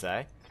 though, I'd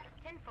say.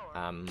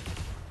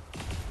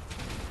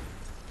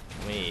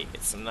 We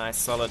get some nice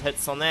solid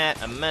hits on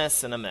that. A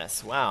miss and a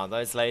miss. Wow,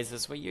 those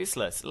lasers were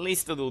useless. At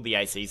least all the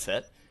ACs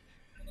hit.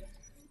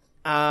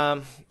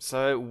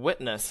 So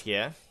Witness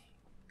here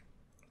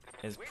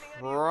is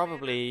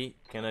probably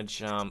gonna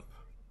jump.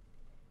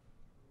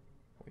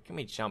 Where can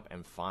we jump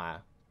and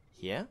fire?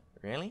 Here?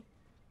 Really?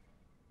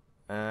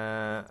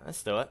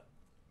 Let's do it.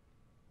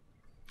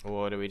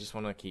 Or do we just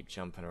want to keep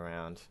jumping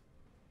around?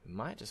 We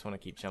might just want to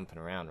keep jumping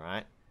around,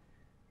 right?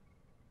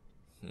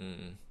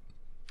 You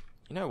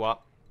know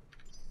what?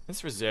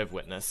 Let's reserve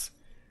Witness.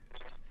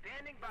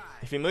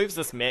 If he moves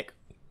this mech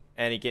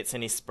and he gets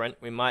any sprint,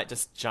 we might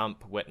just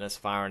jump Witness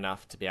far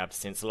enough to be able to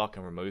sensor lock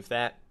and remove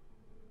that.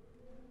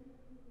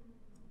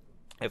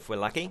 If we're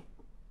lucky.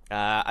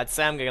 I'd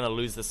say I'm going to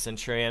lose the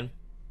Centurion,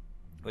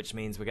 which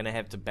means we're going to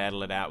have to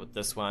battle it out with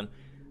this one.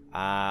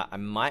 I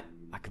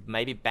could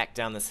maybe back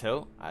down this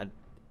hill.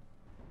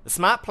 The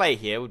smart play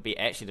here would be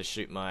actually to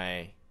shoot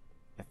my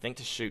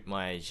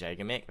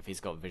JagerMech if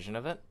he's got vision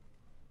of it.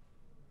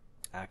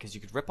 Because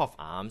you could rip off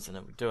arms and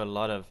it would do a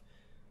lot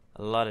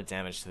of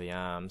damage to the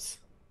arms.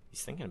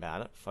 He's thinking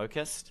about it.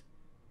 Focused.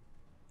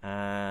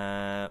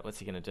 What's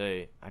he gonna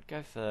do? Would I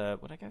go for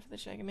the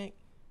JagerMech?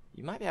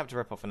 You might be able to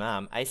rip off an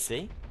arm.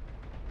 AC.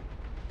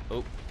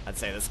 Oh, I'd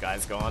say this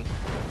guy's gone.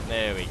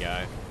 There we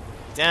go.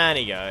 Down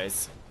he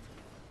goes.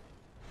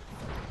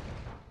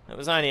 It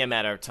was only a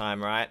matter of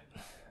time, right?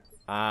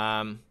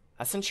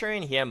 A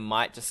Centurion here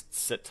might just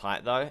sit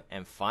tight though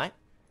and fight.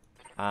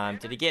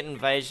 Did he get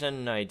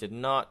invasion? No, he did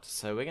not.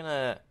 So we're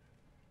gonna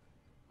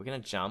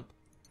jump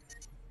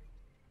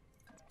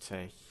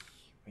to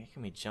where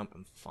can we jump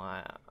and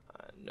fire?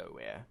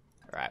 Nowhere.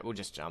 Alright, we'll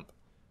just jump.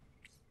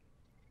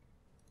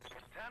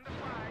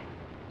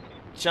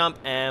 Jump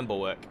and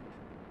bulwark.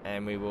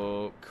 And we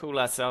will cool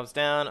ourselves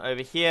down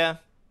over here.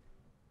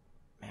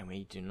 Man,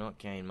 we do not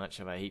gain much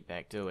of our heat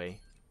back, do we?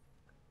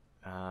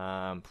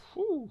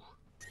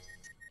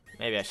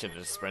 Maybe I should have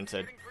just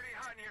sprinted.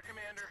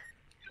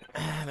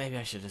 Maybe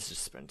I should have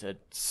just sprinted.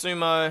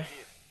 Sumo.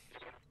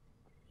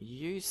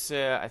 You,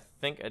 sir, I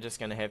think are just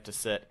going to have to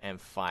sit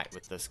and fight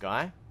with this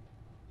guy.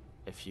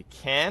 If you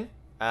can.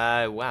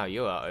 Wow,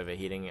 you are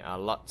overheating a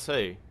lot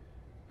too,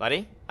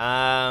 buddy.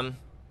 Alright,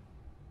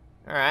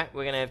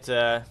 we're going to have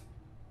to...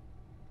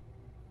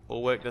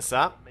 We'll work this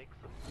up.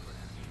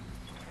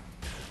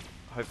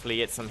 Hopefully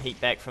get some heat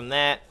back from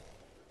that.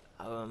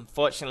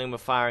 Unfortunately, we're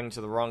firing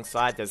to the wrong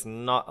side. There's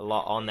not a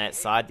lot on that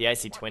side. The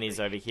AC-20 is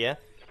over here.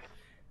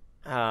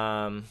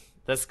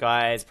 This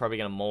guy is probably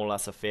going to maul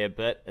us a fair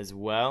bit as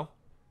well.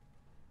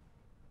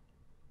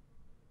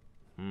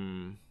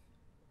 I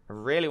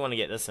really want to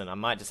get this in. I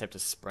might just have to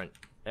sprint.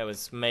 That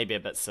was maybe a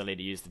bit silly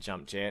to use the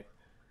jump jet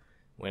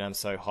when I'm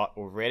so hot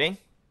already.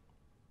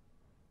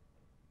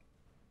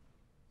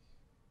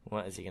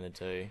 What is he going to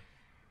do?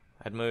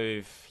 I'd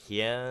move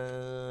here.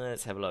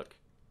 Let's have a look.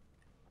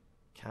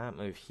 Can't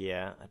move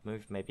here. I'd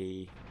move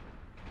maybe...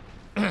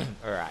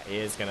 Alright,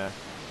 he's gonna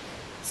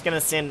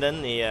send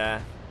in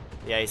the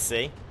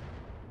AC.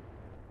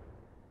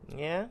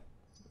 Yeah,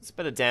 it's a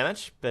bit of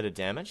damage.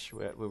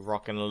 We're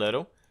rocking a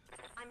little.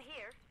 I'm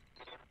here.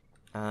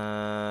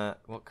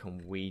 What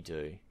can we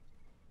do?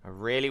 I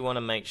really want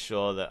to make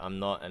sure that I'm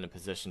not in a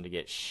position to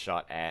get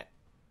shot at.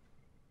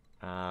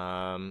 If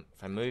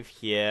I move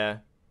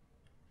here,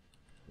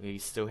 we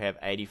still have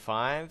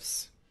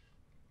 85s.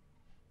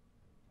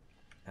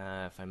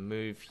 If I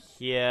move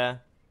here,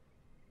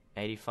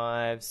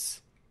 85s.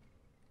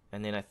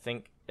 And then I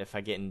think if I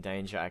get in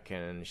danger, I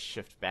can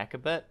shift back a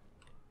bit.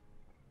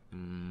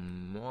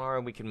 Or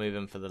we can move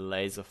him for the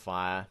laser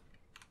fire.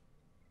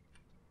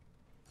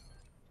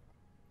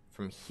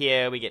 from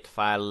here we get to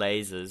fire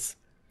lasers.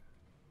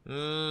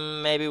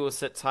 Maybe we'll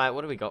sit tight.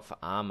 What do we got for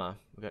armor?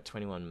 We've got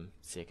 21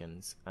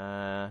 seconds.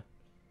 Probably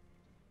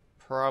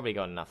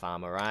got enough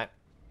armor, right?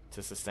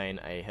 To sustain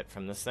a hit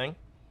from this thing.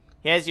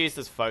 He has used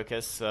his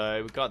focus,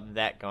 so we've got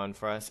that going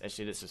for us.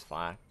 Actually, let's just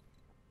fire.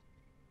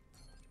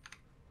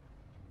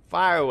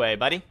 Fire away,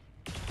 buddy.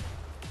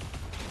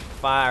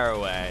 Fire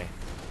away.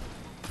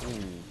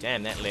 Ooh,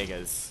 damn, that leg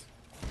is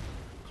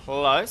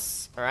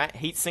close. Alright,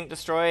 heat sink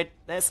destroyed.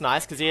 That's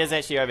nice, because he is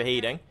actually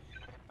overheating.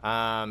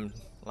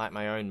 Like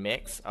my own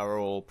mechs are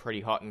all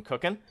pretty hot and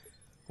cooking.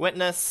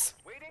 Witness.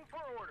 Waiting for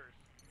orders.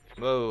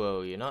 Whoa,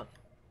 whoa, you're not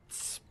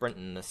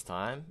sprinting this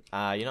time.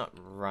 You're not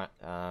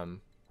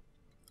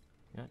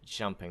you're not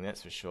jumping,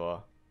 that's for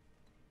sure.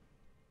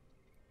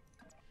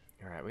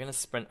 Alright, we're gonna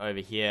sprint over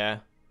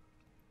here.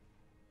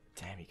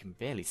 Damn, you can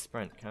barely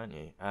sprint, can't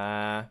you?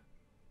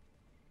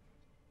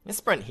 Let's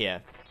sprint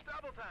here.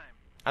 Double time.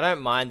 I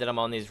don't mind that I'm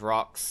on these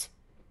rocks.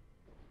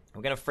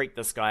 We're gonna freak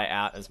this guy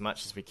out as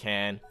much as we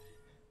can.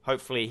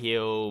 Hopefully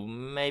he'll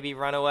maybe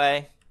run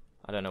away.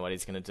 I don't know what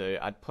he's gonna do.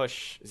 I'd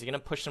push. Is he gonna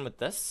push him with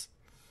this?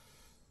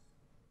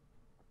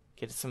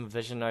 Get some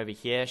vision over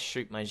here.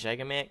 Shoot my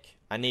JagerMech.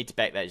 I need to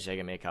back that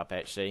JagerMech up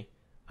actually.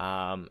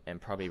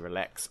 And probably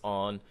relax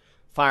on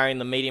firing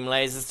the medium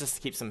lasers just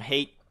to keep some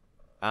heat.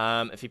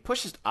 If he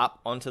pushes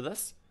up onto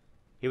this,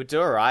 he would do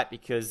alright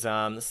because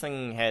this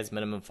thing has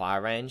minimum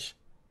fire range.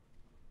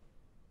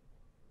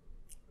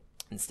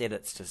 Instead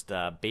it's just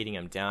beating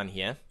him down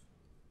here.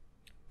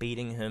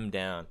 Beating him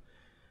down.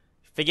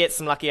 If he gets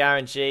some lucky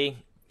RNG,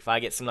 if I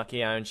get some lucky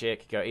RNG,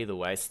 it could go either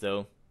way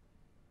still.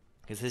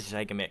 Because his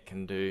JagerMech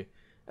can do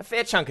a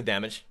fair chunk of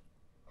damage.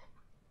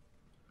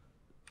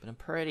 But I'm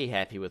pretty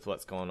happy with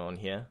what's going on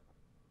here.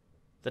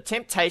 The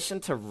temptation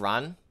to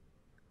run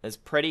is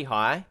pretty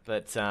high,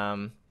 but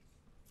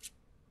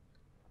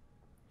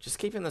just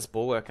keeping this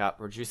bulwark up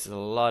reduces a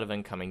lot of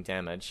incoming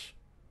damage.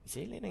 Is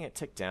he letting it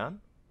tick down?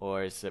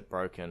 Or is it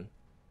broken?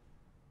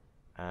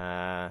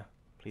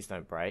 Please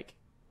don't break.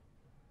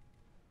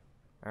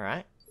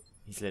 Alright.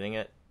 He's letting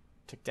it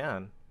tick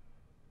down.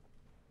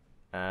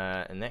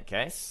 In that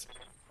case...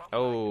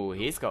 Oh,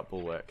 he's got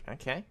bulwark.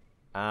 Okay.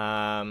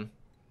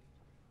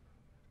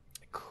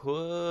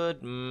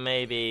 Could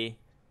maybe...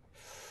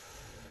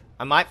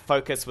 I might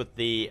focus with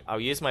the... I'll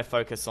use my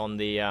focus on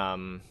the...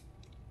 on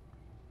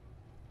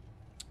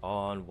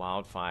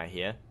wildfire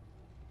here.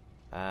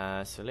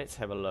 So let's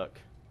have a look.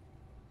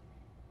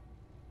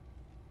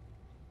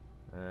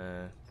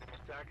 That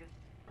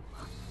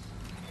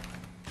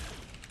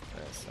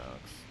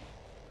sucks.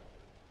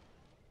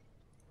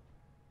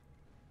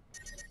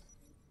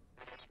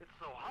 It's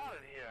so hot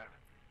in here.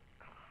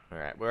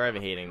 Alright, we're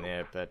overheating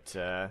there, but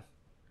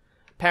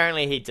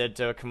apparently he did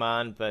do a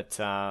command, but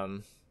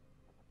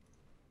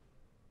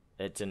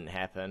it didn't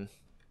happen,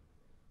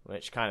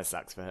 which kind of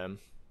sucks for him,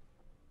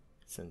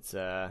 since he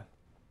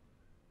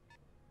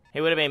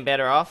would have been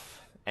better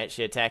off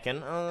actually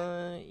attacking.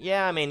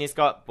 Yeah, I mean, he's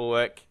got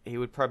bulwark, he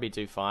would probably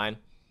do fine.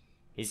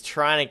 He's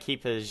trying to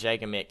keep his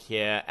JagerMech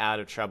here out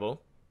of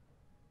trouble,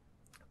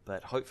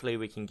 but hopefully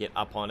we can get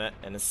up on it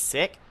in a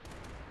sec.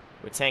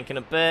 We're tanking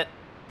a bit.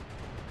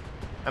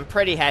 I'm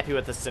pretty happy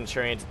with the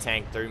Centurion to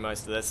tank through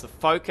most of this. The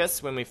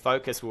focus, when we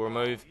focus, we'll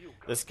remove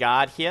this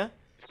guard here.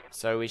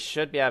 So we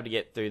should be able to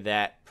get through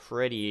that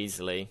pretty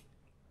easily.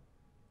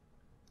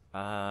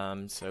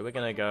 So we're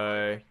going to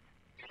go...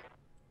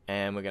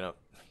 And we're going to...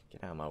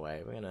 Get out of my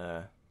way. We're going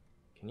to...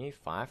 Can you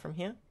fire from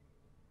here?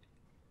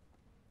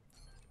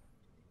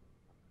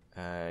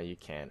 You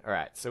can.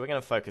 Alright, so we're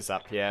going to focus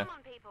up here. Come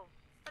on, people.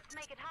 Let's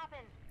make it happen.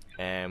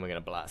 And we're going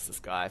to blast this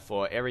guy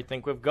for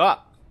everything we've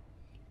got.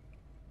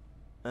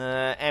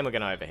 And we're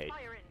going to overheat.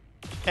 Fire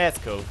in. That's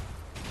cool.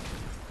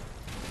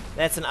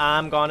 That's an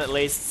arm gone at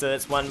least, so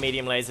that's one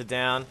medium laser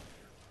down.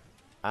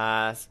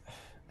 I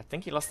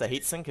think he lost the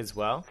heatsink as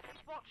well.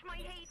 Watch my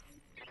heat.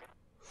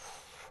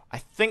 I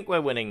think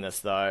we're winning this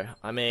though.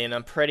 I mean,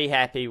 I'm pretty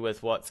happy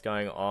with what's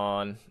going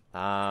on.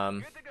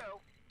 Good to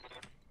go.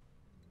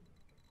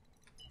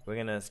 We're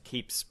going to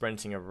keep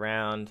sprinting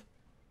around.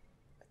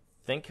 I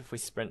think if we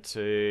sprint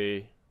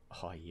to...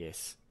 Oh,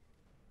 yes.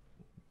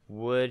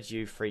 Would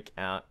you freak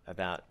out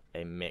about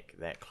a mech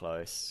that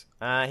close?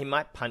 He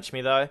might punch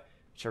me though,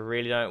 which I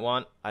really don't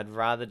want. I'd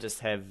rather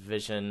just have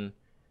vision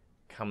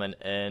coming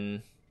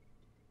in.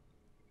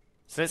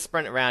 So let's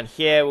sprint around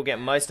here. We'll get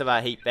most of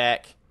our heat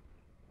back.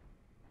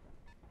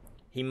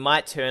 He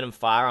might turn and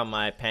fire on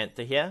my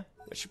Panther here,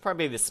 which would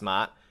probably be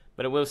smart,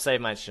 but it will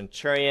save my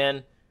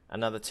Centurion.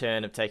 Another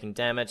turn of taking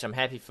damage. I'm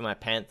happy for my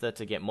Panther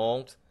to get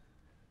mauled.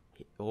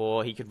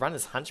 Or he could run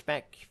his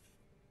Hunchback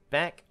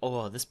back.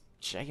 Oh, this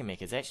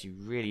JagerMech is actually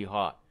really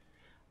hot.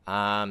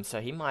 So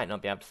he might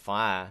not be able to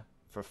fire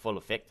for full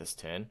effect this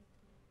turn.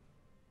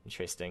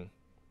 Interesting.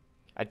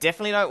 I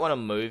definitely don't want to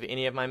move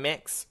any of my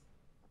mechs.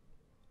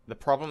 The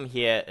problem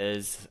here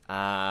is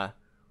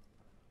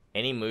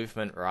any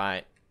movement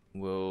right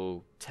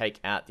will take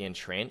out the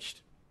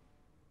entrenched.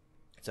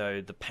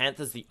 So the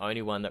Panther's the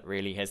only one that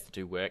really has to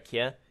do work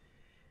here.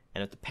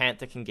 And if the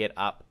Panther can get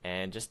up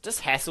and just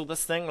hassle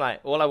this thing,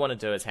 like, all I want to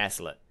do is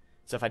hassle it.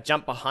 So if I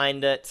jump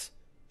behind it,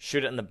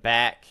 shoot it in the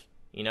back,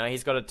 you know,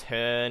 he's got to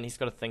turn, he's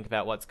got to think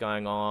about what's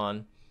going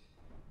on.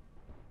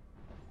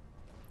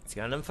 Is he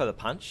going in for the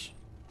punch?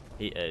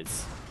 He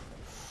is.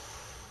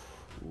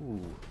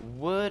 Ooh,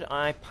 would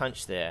I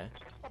punch there?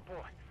 Oh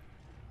boy.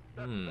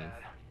 That's bad.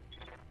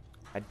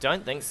 I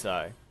don't think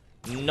so.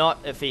 Not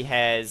if he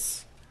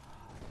has...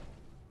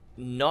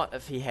 Not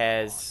if he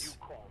has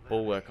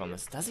bulwark on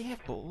this. Does he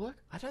have bulwark?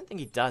 I don't think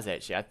he does,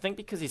 actually. I think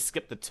because he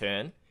skipped the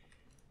turn,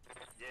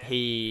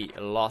 he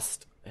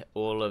lost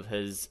all of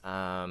his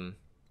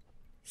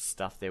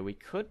stuff there. We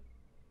could...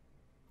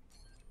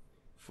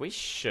 If we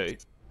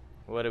shoot...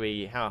 What are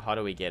we... How hot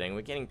are we getting?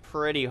 We're getting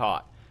pretty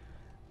hot.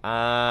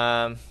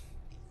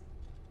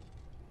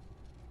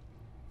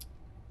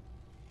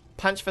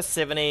 Punch for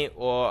 70,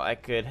 or I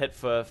could hit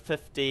for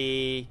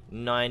 50,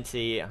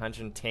 90,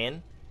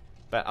 110.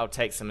 But I'll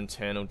take some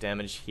internal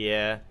damage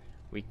here.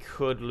 We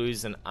could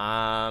lose an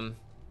arm.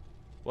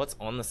 What's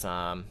on this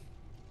arm?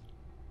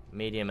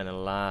 Medium and a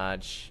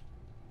large.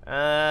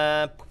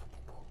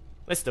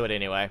 Let's do it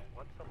anyway.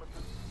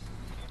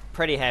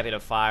 Pretty happy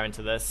to fire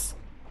into this.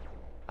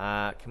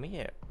 Can we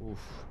get... Oof.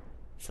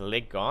 It's a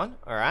leg gone.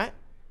 Alright.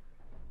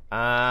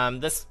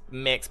 This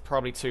mech's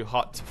probably too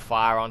hot to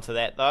fire onto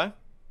that, though.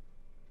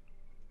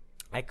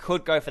 I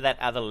could go for that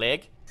other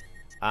leg.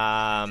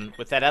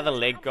 With that other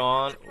leg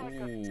gone...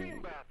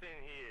 Ooh.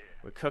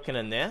 We're cooking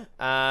in there.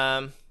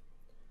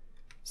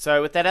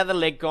 So with that other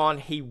leg gone,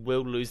 he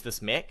will lose this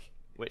mech,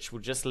 which will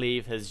just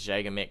leave his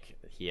JagerMech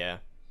here.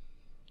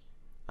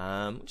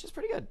 Which is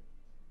pretty good.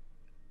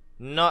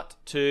 Not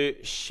too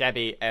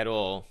shabby at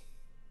all.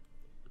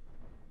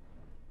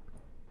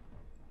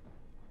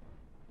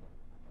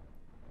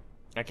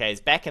 Okay,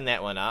 he's backing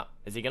that one up.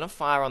 Is he going to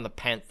fire on the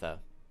Panther?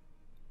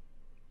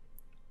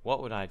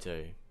 What would I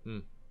do?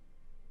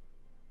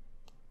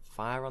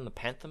 Fire on the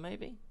Panther,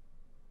 maybe?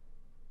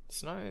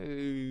 It's no...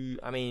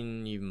 I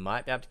mean, you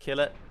might be able to kill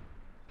it,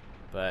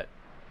 but...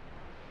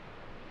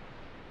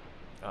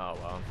 Oh,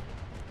 well.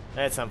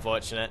 That's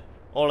unfortunate.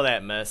 All of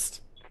that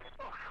missed.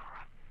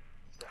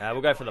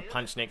 We'll go for the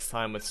punch next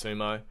time with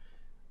Sumo.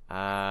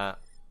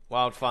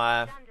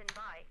 Wildfire.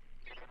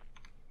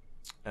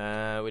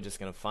 We're just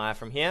going to fire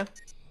from here.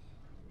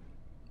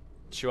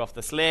 Chew off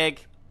this leg.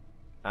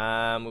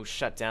 We'll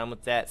shut down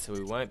with that, so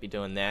we won't be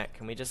doing that.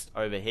 Can we just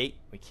overheat?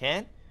 We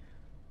can.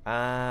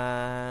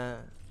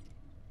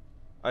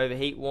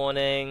 Overheat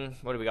warning.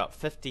 What do we got?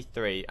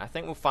 53. I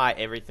think we'll fire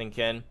everything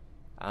in.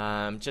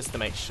 Just to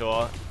make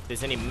sure. If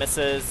there's any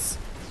misses,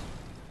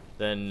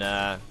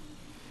 then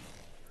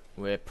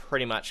we're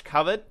pretty much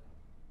covered.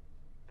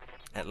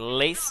 At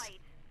least.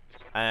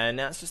 And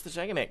now it's just the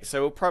JagerMech.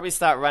 So we'll probably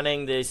start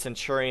running the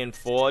Centurion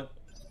forward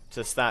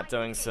to start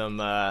doing some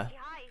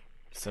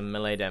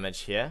melee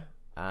damage here.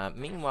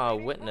 Meanwhile,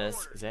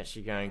 Witness is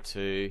actually going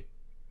to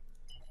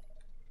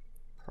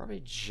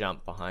probably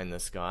jump behind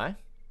this guy.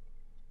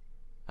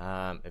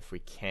 If we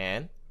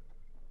can.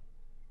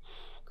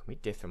 Can we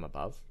death from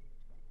above?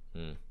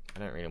 I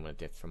don't really want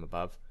to death from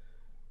above.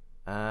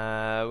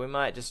 We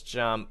might just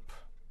jump.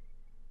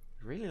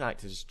 I'd really like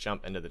to just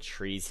jump into the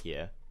trees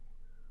here.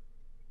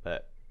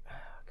 But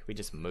could we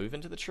just move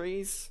into the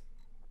trees?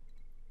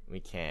 We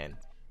can.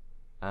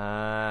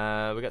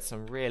 We got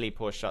some really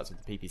poor shots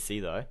with the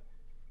PPC though.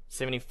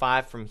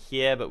 75 from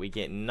here, but we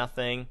get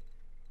nothing.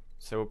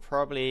 So we'll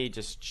probably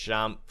just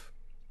jump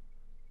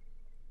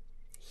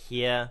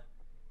here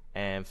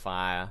and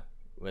fire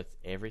with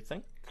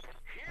everything.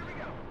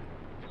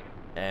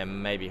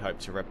 And maybe hope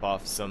to rip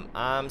off some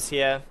arms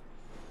here.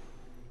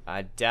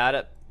 I doubt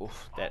it.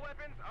 Oof,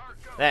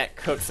 that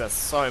cooks us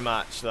so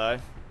much though.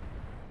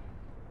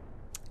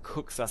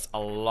 Cooks us a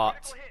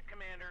lot.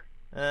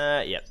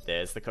 Yep,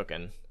 there's the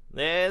cooking.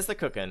 There's the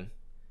cooking.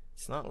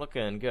 It's not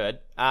looking good.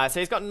 So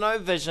he's got no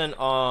vision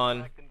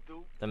on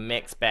the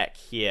mechs back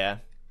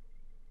here.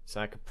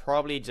 So I could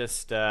probably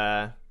just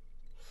I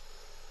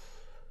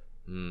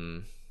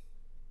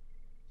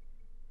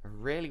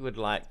really would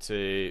like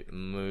to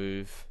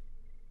move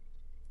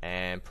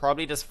and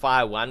probably just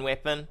fire one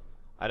weapon.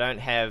 I don't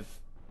have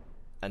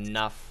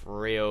enough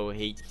real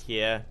heat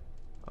here.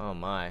 Oh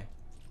my.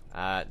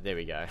 There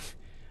we go.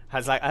 I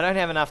was like, I don't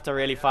have enough to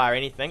really fire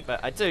anything,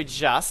 but I do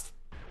just.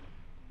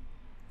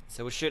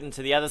 So we're shooting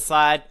to the other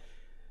side.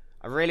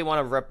 I really want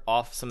to rip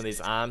off some of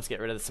these arms, get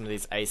rid of some of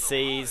these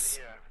ACs.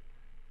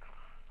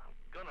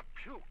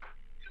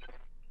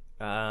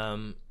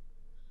 And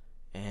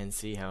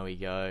see how we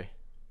go.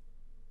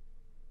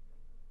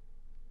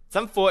 It's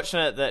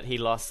unfortunate that he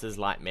lost his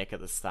light mech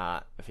at the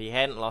start. If he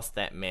hadn't lost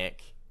that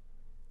mech,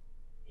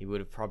 he would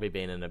have probably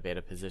been in a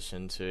better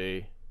position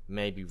to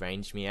maybe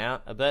range me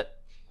out a bit.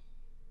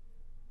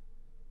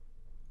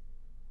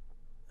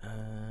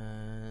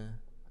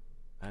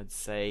 I'd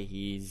say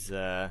he's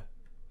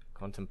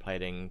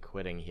contemplating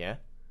quitting here,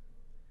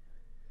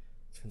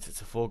 since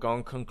it's a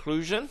foregone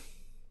conclusion.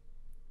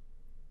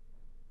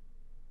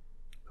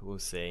 But we'll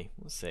see.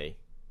 We'll see.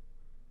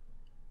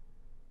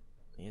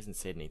 He hasn't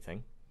said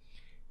anything.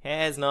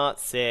 Has not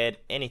said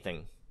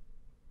anything.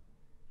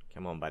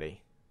 Come on,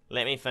 buddy.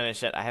 Let me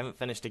finish it. I haven't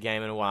finished a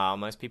game in a while.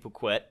 Most people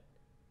quit.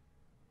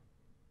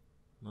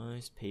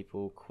 Most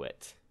people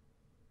quit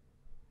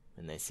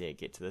when they see it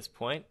get to this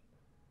point.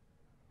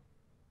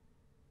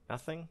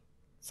 Nothing?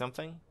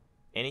 Something?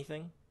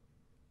 Anything?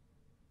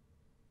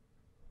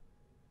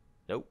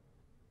 Nope.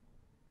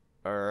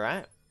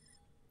 Alright.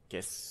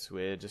 Guess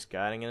we're just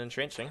guarding and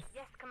entrenching.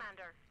 Yes,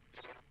 Commander.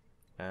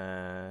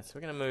 So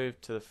we're gonna move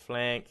to the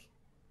flank.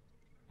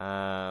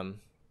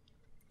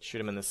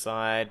 Shoot him in the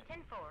side. 10-4.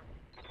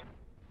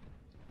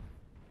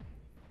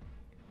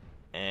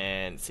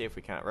 And see if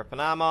we can't rip an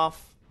arm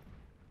off.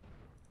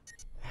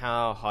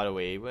 How hot are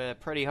we? We're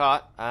pretty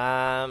hot.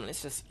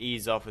 Let's just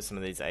ease off with some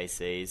of these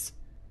ACs.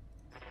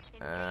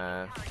 Keep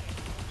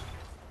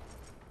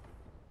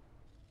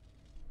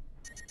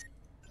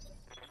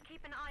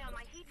an eye on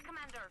my heat,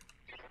 Commander.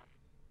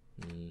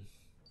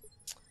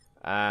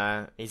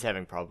 He's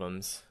having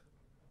problems.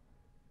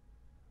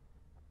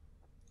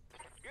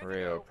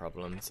 Real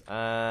problems.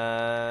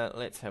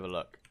 Let's have a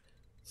look.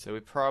 So we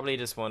probably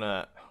just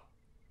wanna...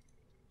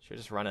 Should we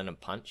just run in and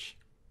punch?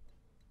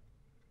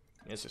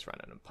 Let's just run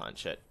in and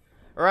punch it.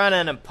 Run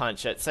in and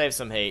punch it. Save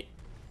some heat.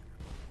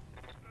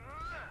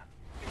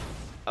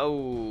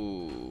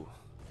 Oh.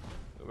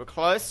 We're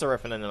close to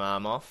ripping an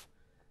arm off.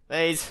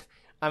 These...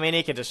 I mean,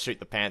 he can just shoot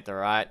the Panther,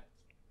 right?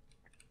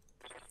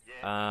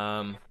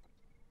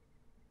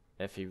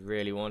 If he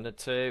really wanted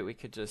to, we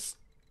could just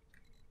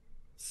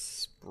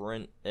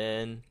sprint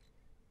in.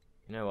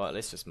 You know what?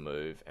 Let's just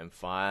move and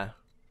fire.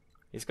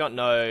 He's got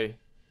no...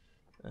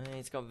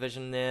 he's got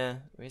vision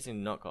there. Where's he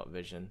not got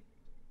vision?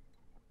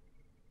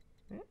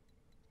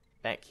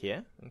 Back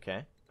here.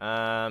 Okay.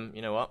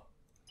 You know what?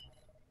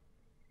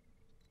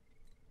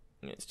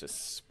 Let's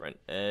just sprint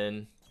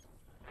in.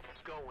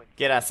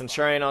 Get our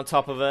Centurion on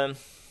top of him.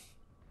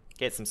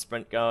 Get some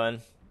sprint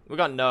going. We've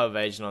got no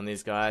evasion on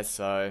these guys,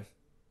 so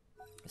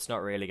it's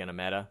not really going to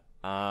matter.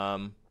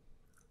 And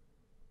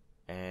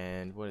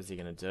what is he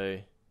going to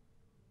do?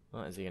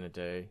 What is he going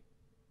to do?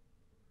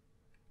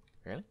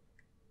 Really?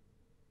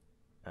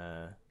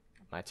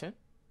 My turn?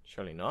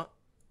 Surely not.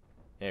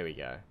 There we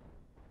go.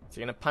 Is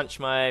he going to punch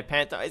my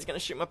Panther? Oh, he's going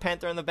to shoot my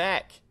Panther in the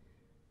back.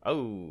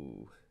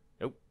 Oh.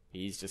 Nope.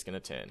 He's just going to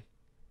turn.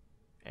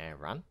 And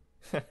run.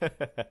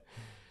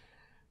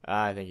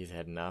 I think he's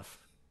had enough.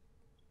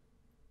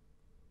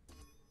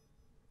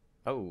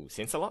 Oh,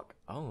 sensor lock?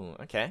 Oh,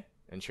 okay.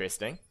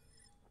 Interesting.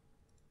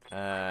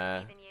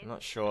 I'm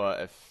not sure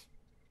if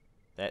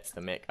that's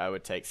the mech I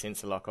would take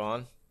sensor lock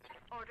on.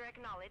 Order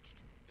acknowledged.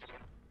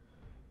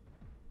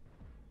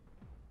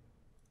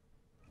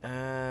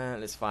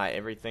 Let's fire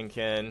everything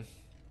in.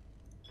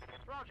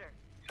 Roger.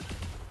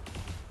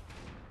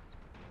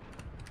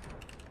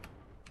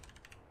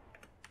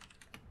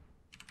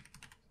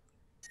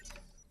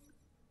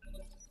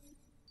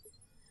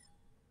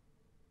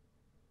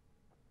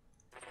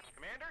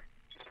 Commander?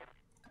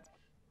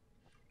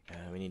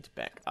 We need to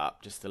back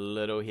up just a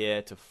little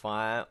here to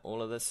fire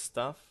all of this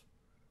stuff.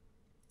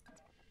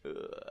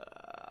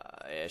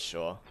 Yeah,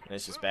 sure.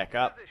 Let's just back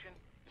up.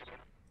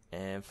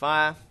 And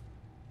fire.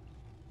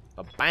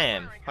 Oh,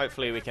 bam!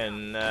 Hopefully we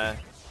can...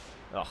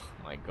 oh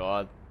my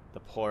god. The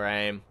poor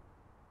aim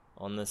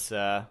on this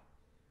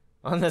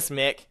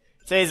mech.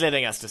 So he's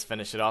letting us just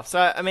finish it off. So,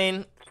 I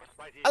mean,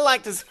 I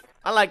liked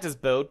his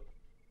build.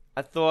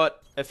 I thought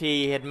if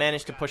he had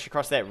managed to push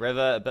across that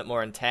river a bit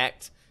more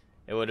intact,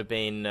 it would have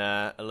been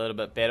a little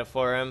bit better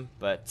for him.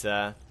 But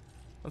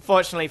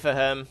unfortunately for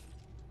him,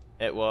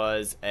 it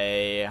was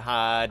a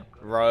hard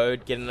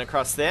road getting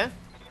across there.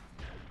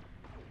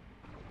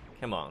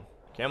 Come on.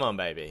 Come on,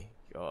 baby.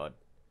 God.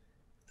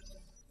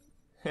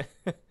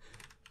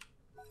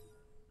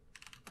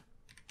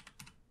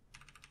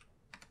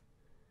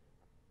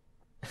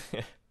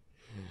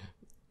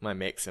 My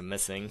mechs are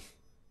missing.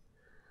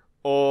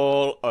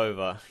 All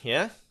over.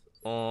 Yeah?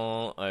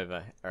 All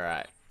over.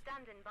 Alright.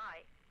 Standing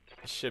by.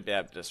 I should be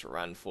able to just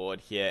run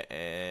forward here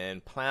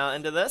and plow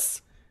into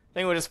this. I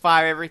think we'll just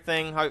fire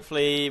everything.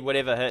 Hopefully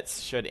whatever hits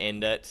should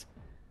end it.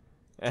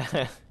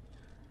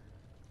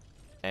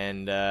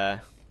 And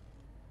alright,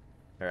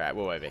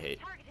 we'll overheat.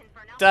 Targeting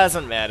for now.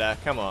 Doesn't matter.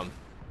 Come on.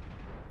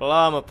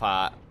 Blow them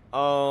apart.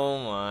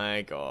 Oh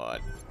my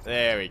god.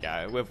 There we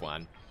go. We've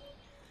won.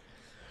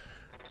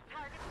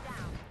 Targets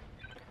down.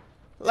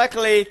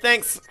 Luckily,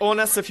 thanks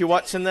Ornus if you're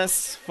watching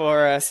this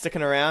for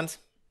sticking around.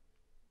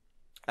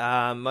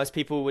 Most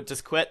people would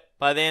just quit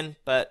by then,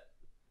 but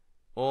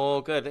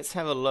all good. Let's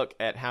have a look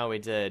at how we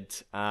did.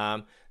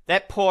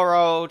 That poor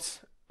old...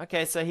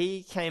 Okay, so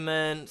he came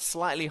in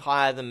slightly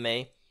higher than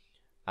me.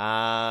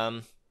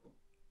 Yeah,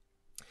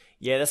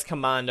 this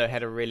Commando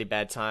had a really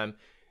bad time.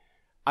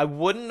 I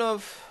wouldn't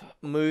have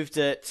moved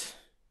it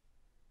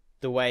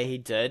the way he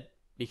did,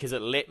 because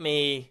it let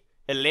me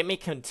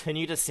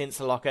continue to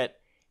sensor lock it,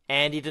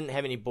 and he didn't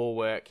have any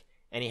bulwark,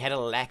 and he had a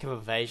lack of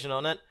evasion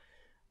on it.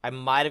 I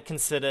might have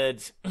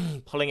considered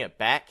pulling it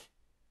back,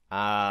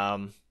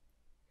 and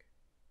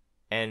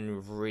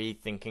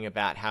rethinking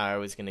about how I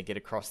was going to get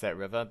across that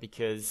river,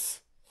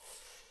 because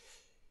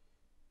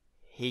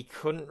he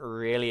couldn't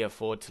really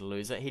afford to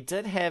lose it. He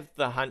did have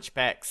the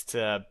hunchbacks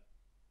to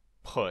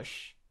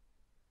push,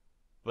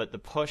 but the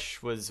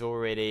push was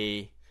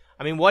already...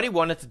 I mean, what he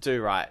wanted to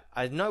do, right?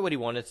 I know what he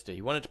wanted to do.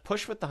 He wanted to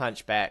push with the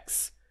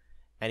hunchbacks,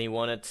 and he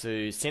wanted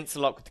to sensor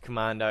lock with the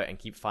Commando and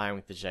keep firing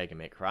with the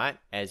JagerMech, right?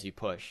 As you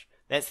push.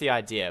 That's the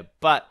idea.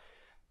 But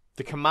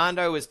the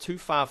Commando was too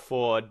far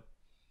forward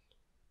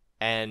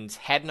and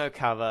had no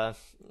cover.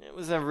 It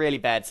was a really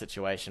bad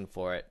situation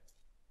for it.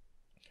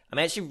 I'm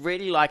actually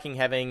really liking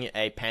having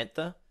a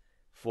Panther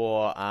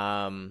for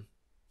a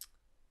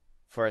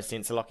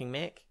sensor locking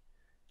mech,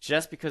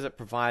 just because it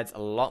provides a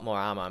lot more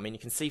armor. I mean, you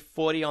can see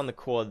 40 on the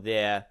core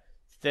there,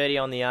 30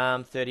 on the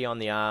arm, 30 on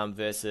the arm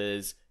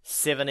versus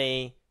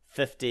 70,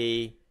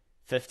 50,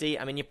 50.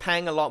 I mean, you're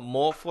paying a lot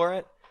more for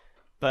it,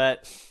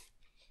 but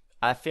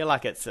I feel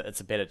like it's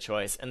a better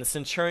choice. And the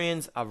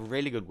Centurions are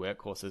really good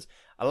workhorses.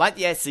 I like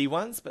the AC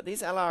ones, but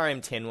these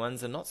LRM-10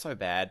 ones are not so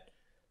bad.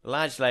 The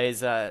large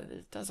laser,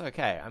 it does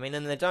okay. I mean,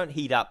 and they don't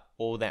heat up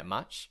all that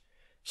much.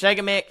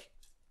 JagerMech,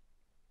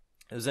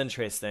 it was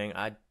interesting.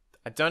 I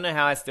don't know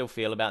how I still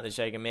feel about the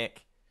JagerMech.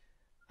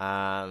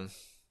 I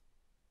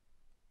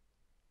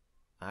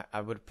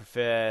would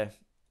prefer... I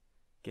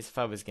guess if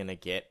I was going to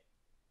get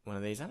one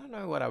of these, I don't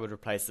know what I would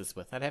replace this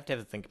with. I'd have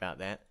to think about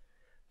that.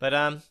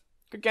 But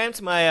good game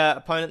to my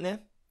opponent there.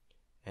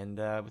 And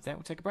with that,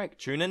 we'll take a break.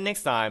 Tune in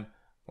next time.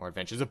 More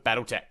adventures of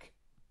BattleTech.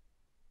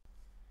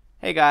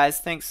 Hey guys,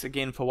 thanks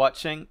again for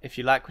watching. If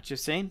you like what you've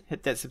seen,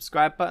 hit that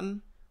subscribe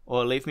button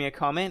or leave me a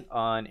comment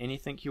on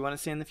anything you want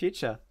to see in the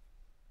future.